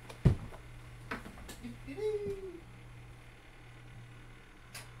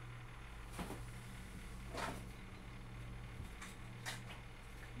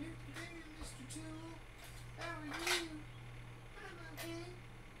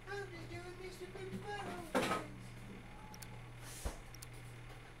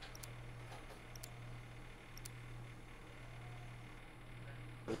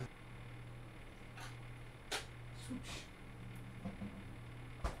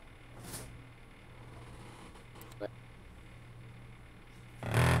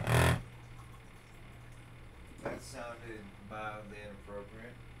 That sounded mildly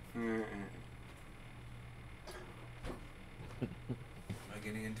inappropriate. Am I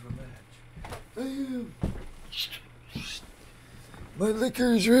getting into a match? I am. My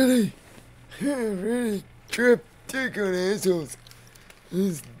liquor is ready. Ready. Trip. Take on assholes.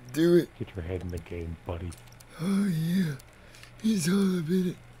 Let's do it. Get your head in the game, buddy. Oh yeah. He's all up in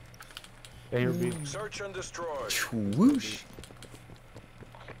it. ARB. Search and destroy. Whoosh.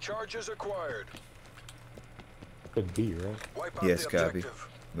 Charges acquired. Could be, right? Wipe out Yes, the copy. objective.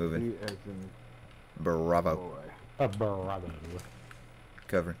 Moving. As in Bravo. boy. A bravo.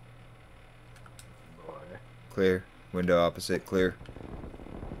 Cover. Boy. Clear. Window opposite. Clear.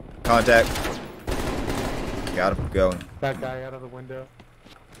 Contact. Got him. Going. That guy out of the window.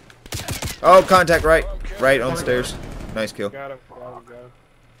 Oh, contact right. Right on stairs. Nice kill. Got him. Got him. Got him.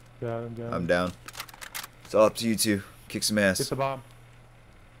 Got him, got him. I'm down. It's all up to you two. Kick some Get ass. the bomb.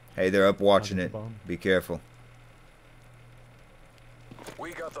 Hey, they're up watching Get it. the bomb. Be careful.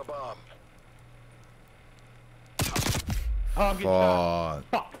 We got the bomb. Oh, I'm getting shot.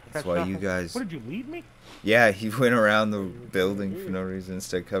 Fuck. Fuck. That's Got why shot. you guys... What, did you leave me? Yeah, he went around the building for no reason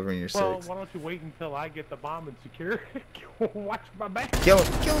instead of covering your Well, six. why don't you wait until I get the bomb and secure it? Watch my back. Kill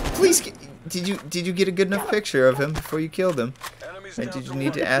him. Kill him. Please. Did you get a good enough picture of him before you killed him? Enemies And down did you to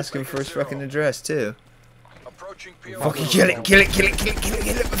need to one. ask him for his Zero. fucking address too? Approaching PO. Fucking kill it. Kill it. Kill it. Kill it. Kill it.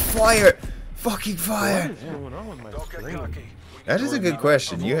 Kill it with fire. Fucking fire. What is going on with my Don't get screen? cocky. That is a good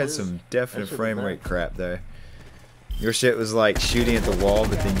question. You had some definite frame rate crap there. Your shit was like shooting at the wall,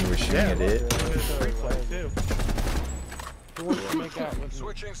 but then you were shooting at it. Replay, too. Who wants to make out with me?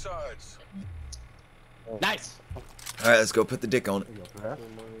 Switching sides. Nice. All right, let's go put the dick on it.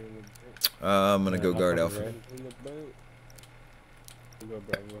 I'm gonna go guard Alpha.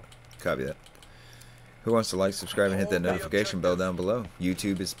 Copy that. Who wants to like, subscribe, and hit that notification bell down below?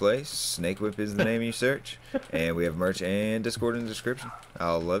 YouTube is place. SnakeWhip is the name you search. And we have merch and Discord in the description.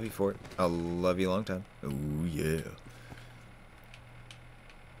 I'll love you for it. I'll love you a long time. Oh, yeah.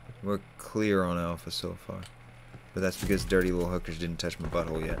 We're clear on Alpha so far. But that's because dirty little hookers didn't touch my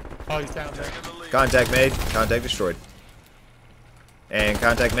butthole yet. Oh, he's down there. Contact made. Contact destroyed. And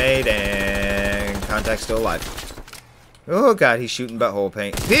contact made. And contact still alive. Oh god, he's shooting butthole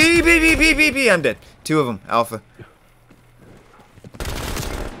paint. Beep, beep, beep, beep, beep, beep. I'm dead. Two of them. Alpha.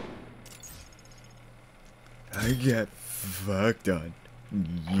 I got fucked on.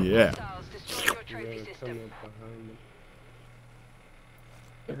 Yeah.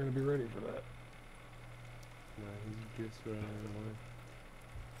 They're gonna be ready for that. He gets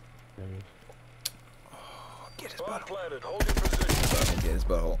Get his Bomb butthole. planted. Hold your position. Get his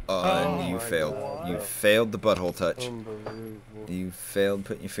butthole. And you failed. You failed the butthole touch. You failed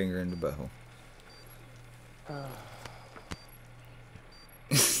putting your finger in the butthole.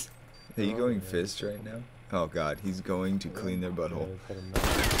 Are you going fist right now? Oh god, he's going to clean their butthole.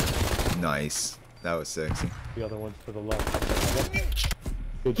 Nice. That was sexy. The other one's to the left.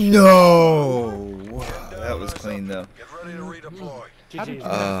 No! That was clean though. Get ready to redeploy.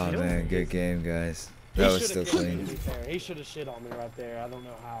 Oh man, good game, guys. That was still clean. He should have shit on me right there. I don't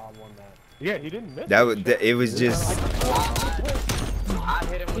know how I won that. Yeah, he didn't miss. That was. It was just I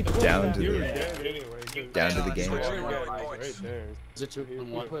hit him with the down to You were the dead anyway. down to the game. Switching rally points. Right there. Is it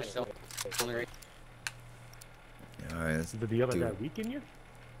one push? All right, let's Did the other do guy it. weaken you?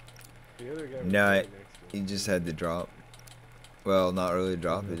 The other guy was No, right next to he him. just had the drop. Well, not really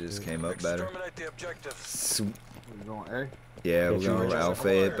drop. It just came up better. Exterminate the objective. We're going A. Yeah, we're Yes, going you to are. alpha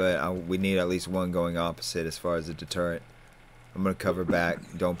it, but we need at least one going opposite as far as a deterrent. I'm gonna cover back.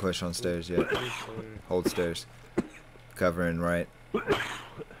 Don't push on stairs yet. Hold stairs. Covering right.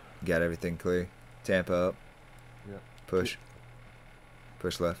 Got everything clear. Tampa up. Yeah. Push.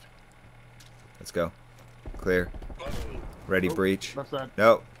 Push left. Let's go. Clear. Ready breach. Left side.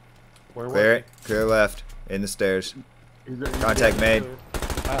 Nope. Where was Clear he? it. Clear left. In the stairs. He's there. Contact made.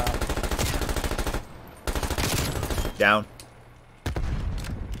 Down.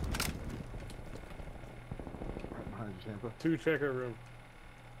 2 checker room.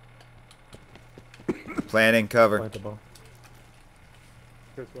 Planning cover. Plant the bomb.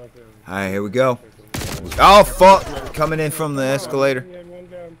 Chris, watch out. Alright, here we go. Oh, fuck! Coming in from the escalator. He had 1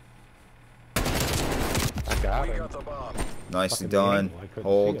 down. I got We him. got the bomb. Nicely Fucking done. angle, I couldn't see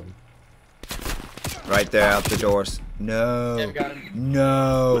Hold. him. Right there, out the doors. No.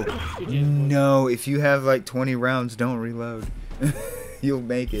 No. No. If you have like 20 rounds, don't reload. You'll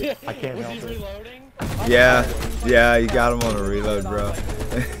make it. I can't Was help he it. reloading? Yeah. Yeah, you got him on a reload, bro.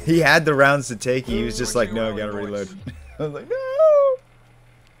 He had the rounds to take. He was just like, no, I gotta reload. I was like, no.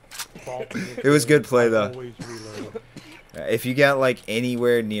 It was good play, though. Always reload. If you got like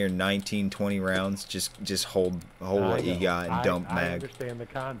anywhere near 19, 20 rounds, just hold what you got and dump I mag. understand the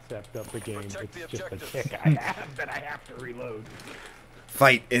concept of the game. Protect the It's just a objectives. kick I have that I have to reload.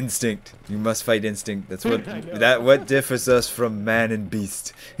 Fight instinct. You must fight instinct. That's what I know. what differs us from man and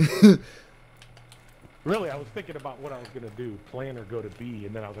beast. Really, I was thinking about what I was gonna do, plan or go to B,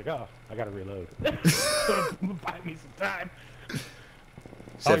 and then I was like, oh, I gotta reload. So buy me some time.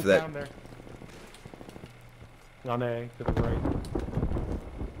 Except he's for that. down there. On A, to the right.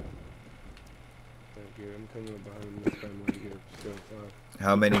 Thank you. I'm coming up behind him this time right here. Still 5.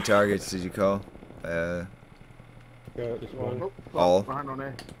 How many targets did you call? Got this one. All. Behind on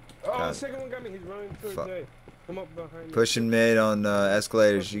A. Oh, God. the second one got me. He's running towards Fuck. A. Come up behind me. Pushing mid on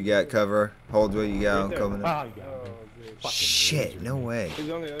escalators. You got cover. Hold what you got. I'm coming in. Oh, you got Oh, me. good. Fucking Shit, loser, no man. way. He's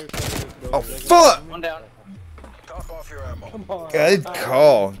on the other side of this Oh building. fuck! One down. Top off your ammo. Come on. Good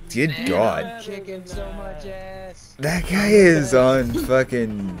call. Good God. Kicking so much ass. That guy is on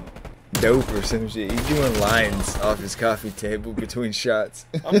fucking dope or some shit. He's doing lines off his coffee table between shots.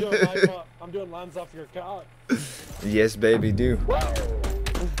 I'm doing lines off your cock. Yes, baby, do.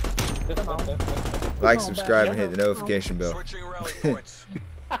 Like, subscribe, and hit the notification bell. Switching rally points.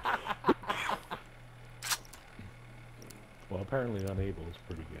 Well, apparently unable is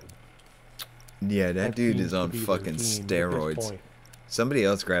pretty good. Yeah, that dude seems is to on be their fucking team at this steroids. point. Somebody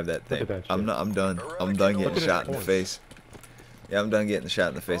else grab that Look thing. at that I'm shit. not. I'm done. I'm done getting Look at shot in his the points. face. Yeah, I'm done getting shot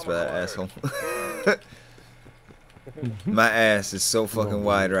in the face by that asshole. My ass is so fucking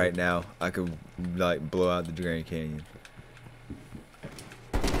wide right now. I could like blow out the Grand Canyon.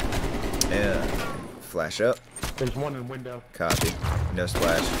 Yeah. Flash up. There's one in window. Copy. No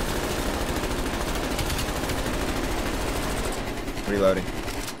splash. Reloading.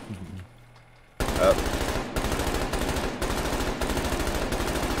 Up.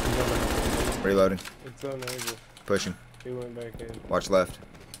 Reloading. It's unable. Pushing. He went back in. Watch left.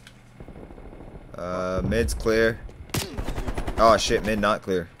 Mid's clear. Oh shit, mid not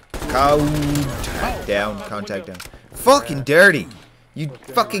clear. Contact down, contact down. Fucking dirty. You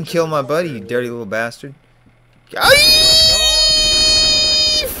fucking kill my buddy, you dirty little bastard. Aye!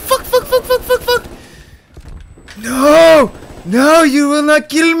 Fuck, fuck, fuck, fuck, fuck, fuck. No! No, you will not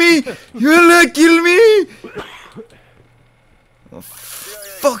kill me! You will not kill me! Oh,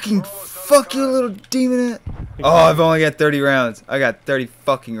 fucking fuck you, little demon. Oh, I've only got 30 rounds. I got 30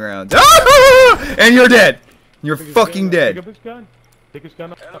 fucking rounds. Ah! And you're dead. You're fucking Pick dead. up his gun. Pick his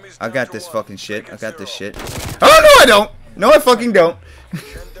gun up. Enemies I down got to this 1. fucking shit. I Make it got this 0. shit. Oh, no, I don't. No, I fucking don't. Chin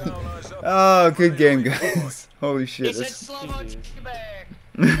down, eyes up. Oh, good game, guys. Holy shit. He said That's... slow mo back.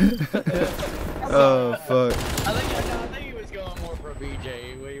 Oh, fuck. I think he was going more for a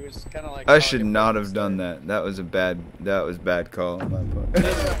BJ. He was kind of like. I should not have done that. That was bad call on my part.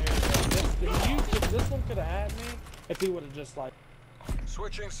 This one could have had me if he would have just like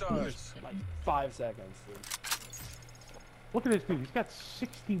Switching sides. 5 seconds. Dude. Look at this dude. He's got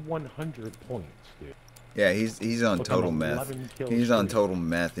 6,100 points, dude. Yeah, he's on Look, total I'm meth. 11 kills He's on free. total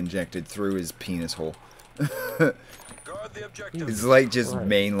meth injected through his penis hole. Guard the objective. It's like just Right.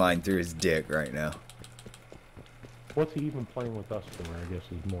 mainline through his dick right now. What's he even playing with us for? I guess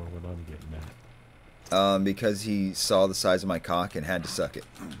is more what I'm getting at. Because he saw the size of my cock and had to suck it.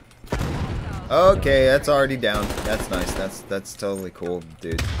 Okay, that's already down. That's nice. That's totally cool,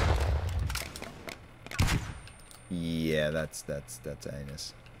 dude. Yeah, that's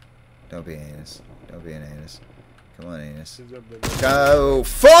anus. Don't be anus. Don't be an anus. Come on, anus. Go.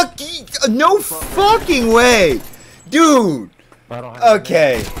 Fuck! No fucking way! Dude! I don't have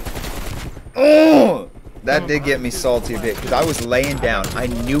Okay. Oh! That did get me salty a bit, because I was laying down. I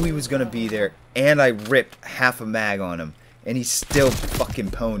knew he was going to be there, and I ripped half a mag on him, and he still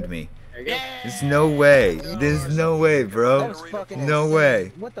fucking pwned me. There's no way. There's no way, bro. No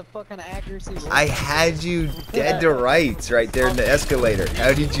way. What the fucking accuracy? I had you dead to rights right there in the escalator.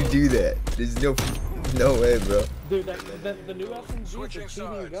 How did you do that? There's no way, bro. Dude, the new SMG is a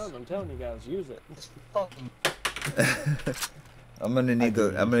cheating gun. I'm telling you guys, use it. I'm gonna need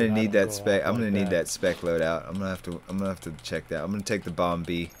that spec. I'm gonna need that spec loadout. I'm gonna have to check that. I'm gonna take the bomb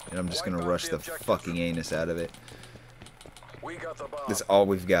B and I'm just gonna rush the fucking anus out of it. That's all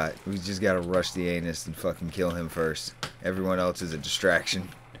we've got. We just gotta rush the anus and fucking kill him first. Everyone else is a distraction.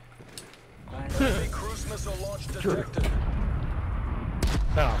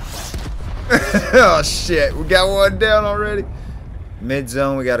 Oh shit, we got one down already. Mid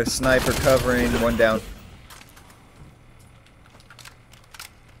zone, we got a sniper covering, one down.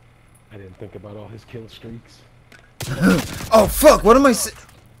 I didn't think about all his kill streaks. Oh fuck, what am I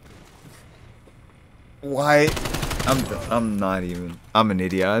Why? I'm not even. I'm an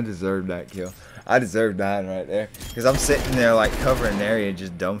idiot. I deserve that kill. I deserve dying right there. Because I'm sitting there like covering an area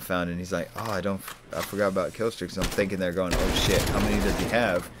just dumbfounded. And he's like, oh, I forgot about kill streaks. I'm thinking they're going, oh shit, how many does he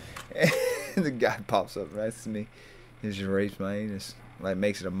have? And the guy pops up next to me. He just rapes my anus. Like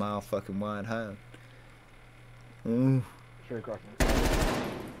makes it a mile fucking wide high. Ooh. Yeah,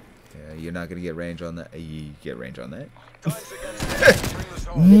 you're not gonna get range on that. You get range on that.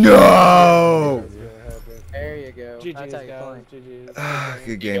 No! There you go. GG's, guys. GG's.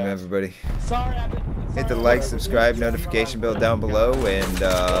 Good game, everybody. Sorry, Hit the like, subscribe, notification bell down below, and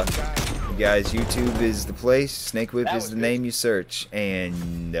guys, YouTube is the place. SnakeWhip is the name you search,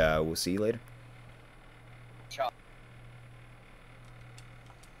 and we'll see you later.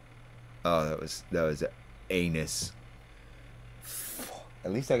 Oh, that was anus.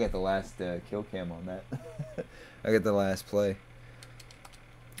 At least I got the last kill cam on that. I got the last play.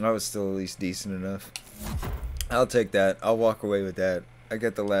 I was still at least decent enough. I'll take that. I'll walk away with that. I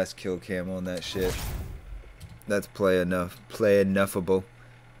got the last kill cam on that shit. That's play enough. Play enoughable.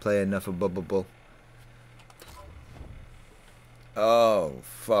 Play enoughable. Oh,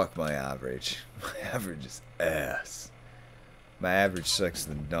 fuck my average. My average is ass. My average sucks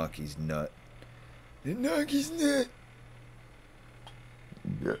the donkey's nut. The donkey's nut.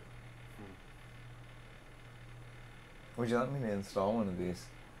 Yeah. Would you like me to install one of these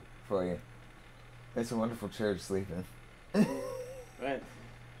for you? It's a wonderful chair to sleep in. What?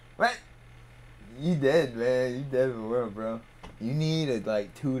 What? You dead, man. You dead in the world, bro. You need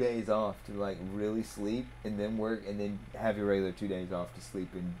like 2 days off to like really sleep and then work and then have your regular 2 days off to sleep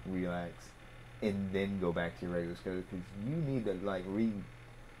and relax and then go back to your regular schedule because you need to like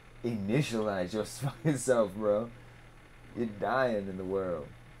re-initialize your fucking self, bro. You're dying in the world.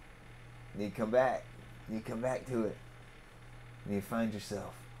 You need to come back. You need to come back to it. You need to find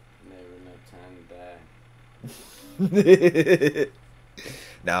yourself. Never enough time to die.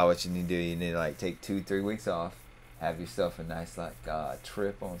 Now what you need to do, you need to like take 2-3 weeks off, have yourself a nice like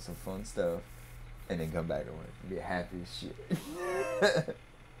trip on some fun stuff, and then come back to work. Be happy as shit.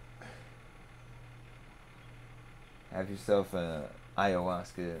 Have yourself an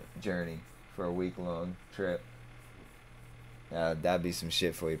ayahuasca journey for a week-long trip. That'd be some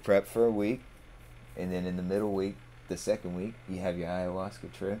shit for you. Prep for a week, and then in the middle week, the second week, you have your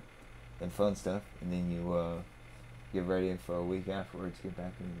ayahuasca trip and fun stuff, and then you get ready for a week afterwards, get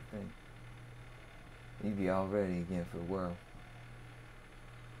back into the thing. You'd be all ready again for the world.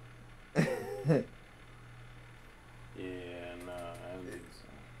 Yeah, no, I don't think so.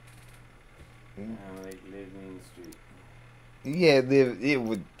 I like living in the street. Yeah,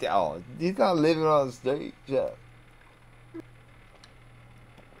 he's not living on the street, Jeff.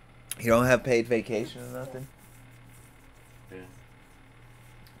 You don't have paid vacation or nothing? Yeah.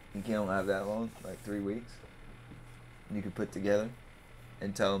 You can't have that long, like 3 weeks. You could put together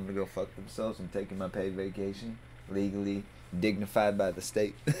and tell them to go fuck themselves. I'm taking my paid vacation, legally dignified by the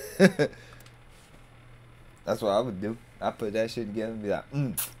state. That's what I would do. I put that shit together and be like,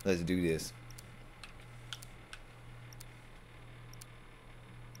 let's do this.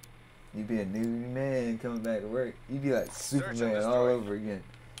 You'd be a new man coming back to work. You'd be like Superman all over again.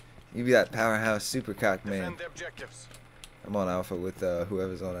 You'd be like powerhouse super cock man. I'm on alpha with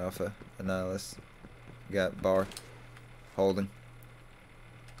whoever's on alpha. Annihilus. Got bar. Holding.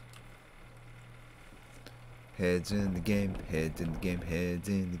 Heads in the game. Heads in the game. Heads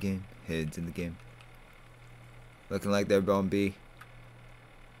in the game. Heads in the game. Looking like they're on B.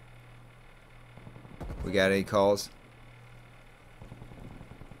 We got any calls?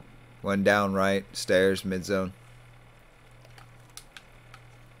 One down right. Stairs. Mid zone.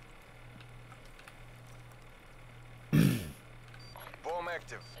 Of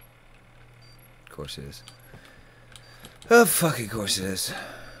course it is. Oh, fucking course it is.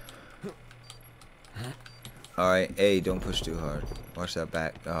 Alright, A, don't push too hard. Watch that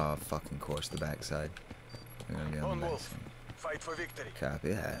back. Oh, fucking course, the backside. You're gonna be on the backside. Fight for victory.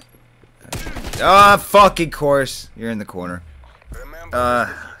 Copy that. Ah, fucking course. You're in the corner. God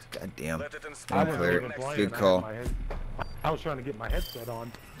damn. Good call. I was trying to get my headset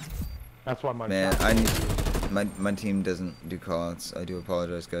on. That's why my Man, my team doesn't do callouts. I do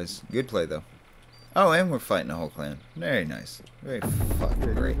apologize, guys. Good play though. Oh, and we're fighting a whole clan. Very nice. Very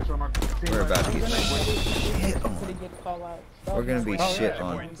fucking great. We're about to get shit on. We're gonna be shit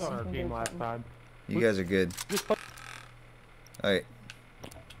on. Our team last time. You guys are good. Alright.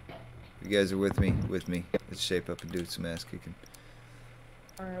 You guys are with me. Let's shape up and do some ass kicking.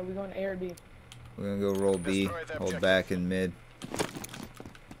 Alright, are we going A or B? We're gonna go roll B, hold back in mid.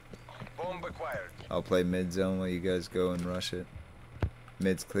 Bomb acquired. I'll play mid zone while you guys go and rush it.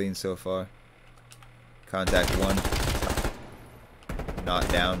 Mid's clean so far. Contact 1. Not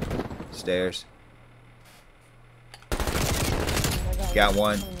down. Stairs. Got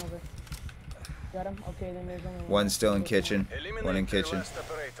 1. Got him? Okay, then there's only One still in kitchen. One in kitchen.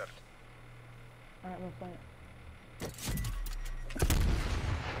 Alright, we're playing.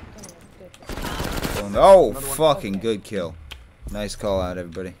 Oh, fucking good kill. Nice call out,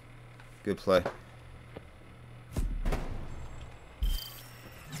 everybody. Good play.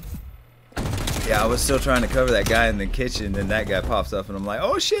 Yeah, I was still trying to cover that guy in the kitchen, and that guy pops up, and I'm like,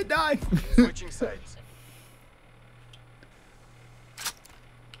 oh shit, die! Switching sides.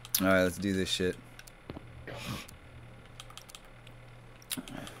 Alright, let's do this shit.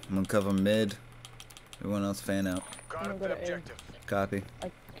 I'm gonna cover mid. Everyone else fan out. I'm gonna go to objective. Copy.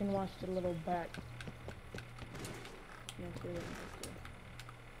 I can watch the little back.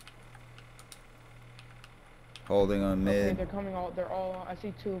 Holding on mid. Okay, they're coming all. They're all. I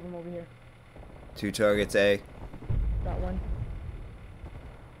see 2 of them over here. 2 targets A. Got 1.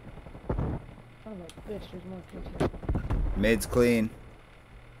 Son of a bitch, there's more kids here. Mid's clean.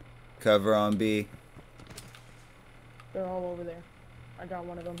 Cover on B. They're all over there. I got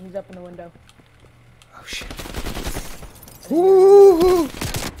 1 of them. He's up in the window. Oh shit. Woo!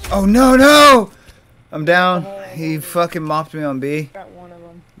 Oh no! I'm down. He fucking mopped me on B. Got 1 of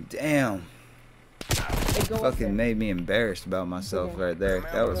them. Damn. Fucking made me embarrassed about myself right there.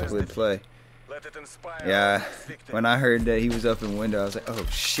 That was a good play. Yeah, when I heard that he was up in window, I was like, oh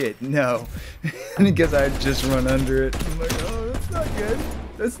shit, no. Because I had just run under it. I'm like, oh, that's not good.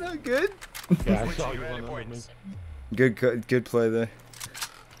 That's not good. Yeah, I saw you run under me. Good play there.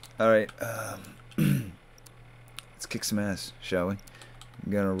 Alright, let's kick some ass, shall we?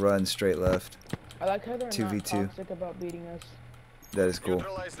 I'm gonna run straight left. I like how they're 2v2. not toxic about beating us. That is cool.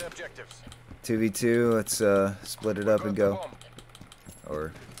 2v2, let's split it up and go.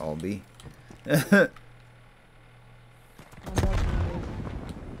 Or all B.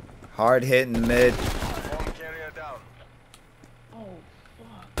 Hard hit in the mid. Oh,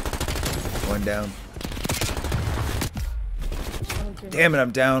 fuck. 1 down. Damn it,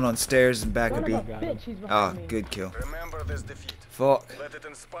 I'm down on stairs and back of B. Ah, good kill. Fuck.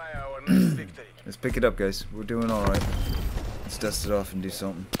 Let's pick it up, guys. We're doing alright. Let's dust it off and do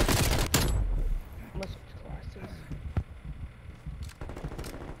something.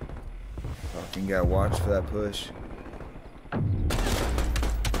 Fucking gotta watch for that push.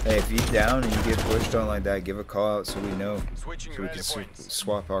 Hey, if you're down and you get pushed on like that, give a call out so we know. So we can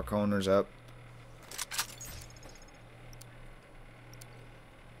swap our corners up.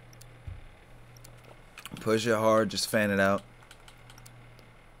 Push it hard, just fan it out.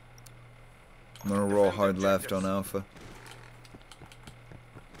 I'm gonna roll hard left on Alpha.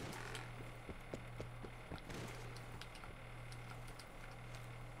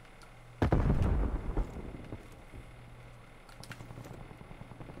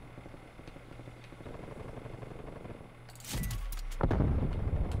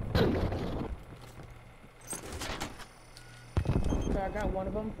 I got 1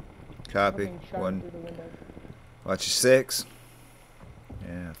 of them. Copy. 1. Watch your 6.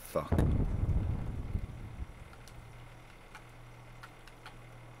 Yeah, fuck. Oh,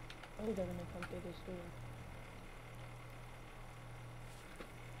 they're gonna come through this door.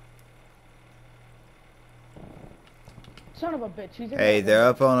 Son of a bitch, he's in Hey, they're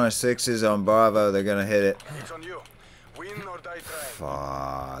up on our 6s on Bravo. They're gonna hit it. It's on you. Win or die trying.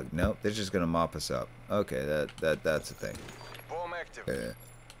 Fuck. Nope, they're just gonna mop us up. Okay, that's the thing. Bomb active.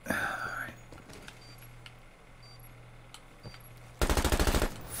 Alright.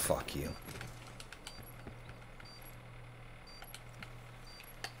 Fuck you.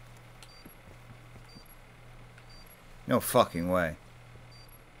 No fucking way.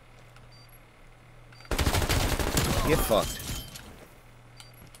 Get fucked.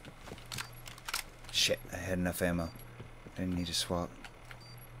 Shit, I had enough ammo. I didn't need to swap.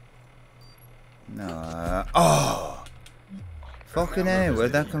 No. Oh! Fucking A,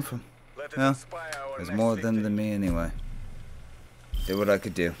 where'd that come from? Well, there's more of them than me anyway. Did what I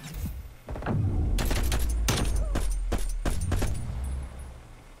could do.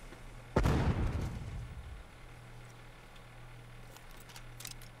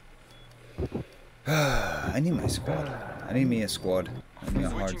 need my squad. I need me a squad. I need a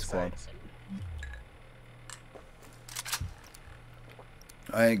hard squad.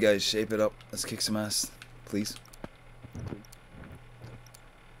 Alright guys, shape it up. Let's kick some ass, please.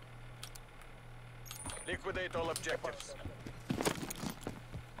 Liquidate all objectives.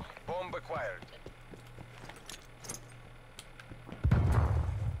 Bomb acquired.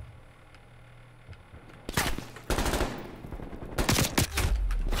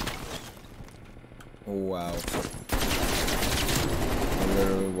 Oh wow. He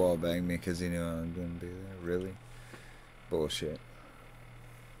literally wallbanged me because he knew I was gonna be there. Really? Bullshit.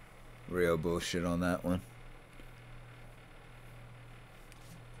 Real bullshit on that one.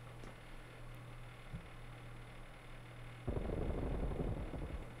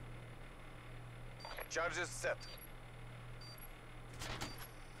 Charges set.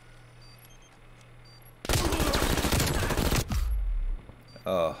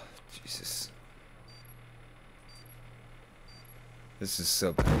 Oh, Jesus. This is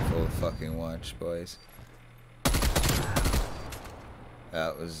so painful to fucking watch, boys.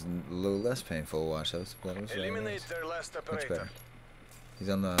 That was a little less painful to watch. That was Eliminate their last much operator. better. He's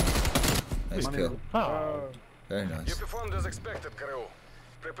on the nice kill. Oh. Very You nice. performed as expected, crew.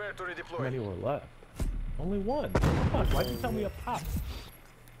 Prepare to How redeploy. many were left? Only one. Fuck, why'd you tell me up top?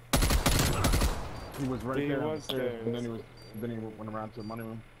 He was right He there, was there, there. and then he went around to the money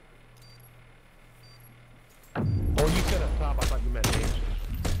room. Oh, you said up top. I thought you meant mansion.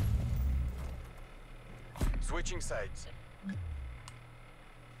 Switching sides.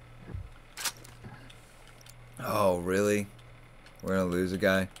 Oh, really? We're gonna lose a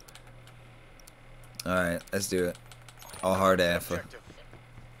guy? Alright, let's do it. All hard alpha. Objective.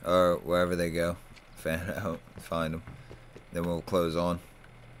 Or wherever they go. Fan out. Find them. Then we'll close on.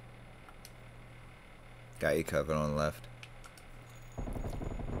 Got you covered on the left.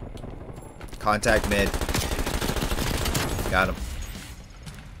 Contact mid. Got him.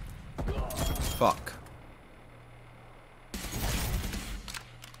 Fuck.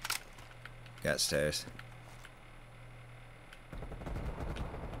 Got stairs.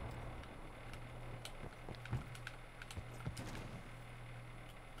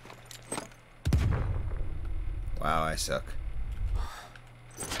 Wow, I suck.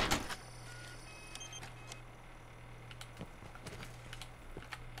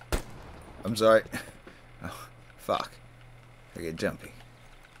 I'm sorry. Oh, fuck. I get jumpy.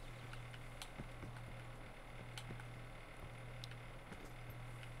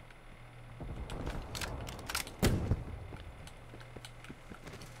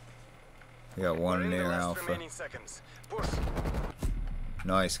 We got We're one in the near last alpha. remaining seconds. Push.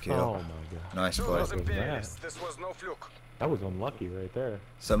 Nice kill. Oh my god. Nice Show play. those was imperialists this was no fluke. That was unlucky right there.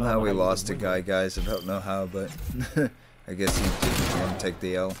 Somehow we How you lost a win guy, that? guys. I don't know how, but I guess he didn't want to take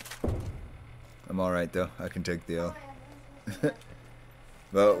the L. I'm alright though. I can take the L.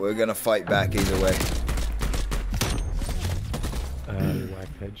 But we're gonna fight back either way. Whack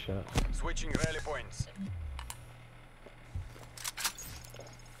headshot. Switching rally points.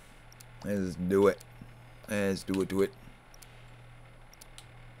 Let's do it. Let's do it.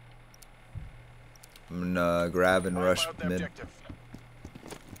 I'm gonna grab and rush Wipe out the mid. objective.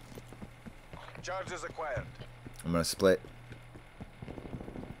 Charges acquired. I'm gonna split.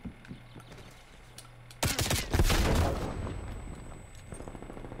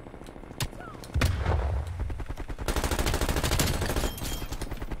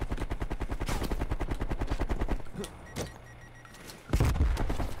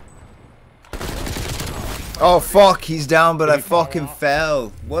 Oh fuck, he's down, but I fucking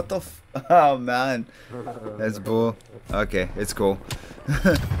fell. What the f— oh man. That's bull. Okay, it's cool.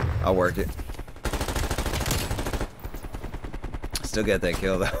 I'll work it. Still get that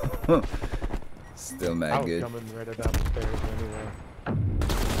kill though. Still I mad was good. coming right down the stairs anyway.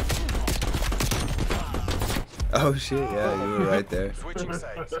 Oh shit, yeah, you were right there. Switching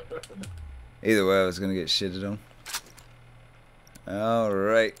sides. Either way, I was gonna get shitted on.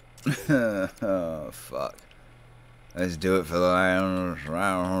 Alright. Oh fuck. Let's do it for the last Defend the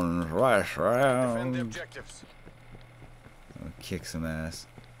round. objectives. I'll kick some ass.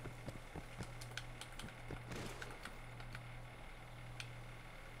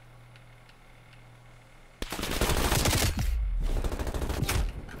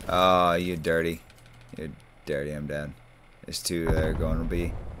 Oh, you dirty. You're dirty, I'm dead. There's two there going to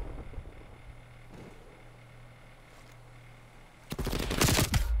be.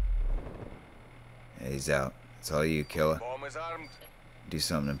 Yeah, he's out. It's all you, killer. Bomb is armed. Do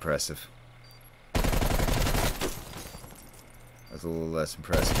something impressive. That's a little less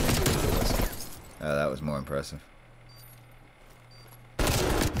impressive than it was. Oh, that was more impressive.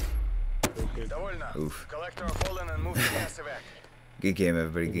 Oof. Collect our fallen and move to gas evac. Good game,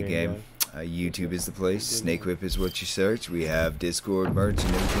 everybody. Good game. YouTube is the place. SnakeWhip is what you search. We have Discord, merch,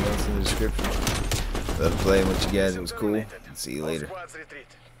 and everything else in the description. Love playing with you guys. It was cool. See you later.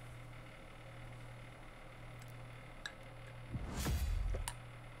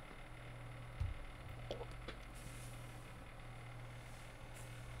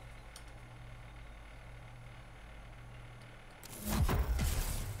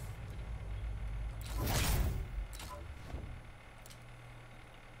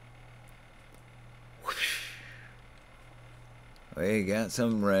 We got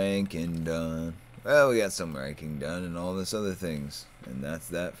some ranking done. Well, we got some ranking done and all this other things. And that's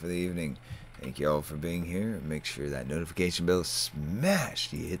that for the evening. Thank you all for being here. Make sure that notification bell is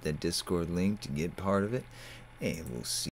smashed. You hit that Discord link to get part of it. And we'll see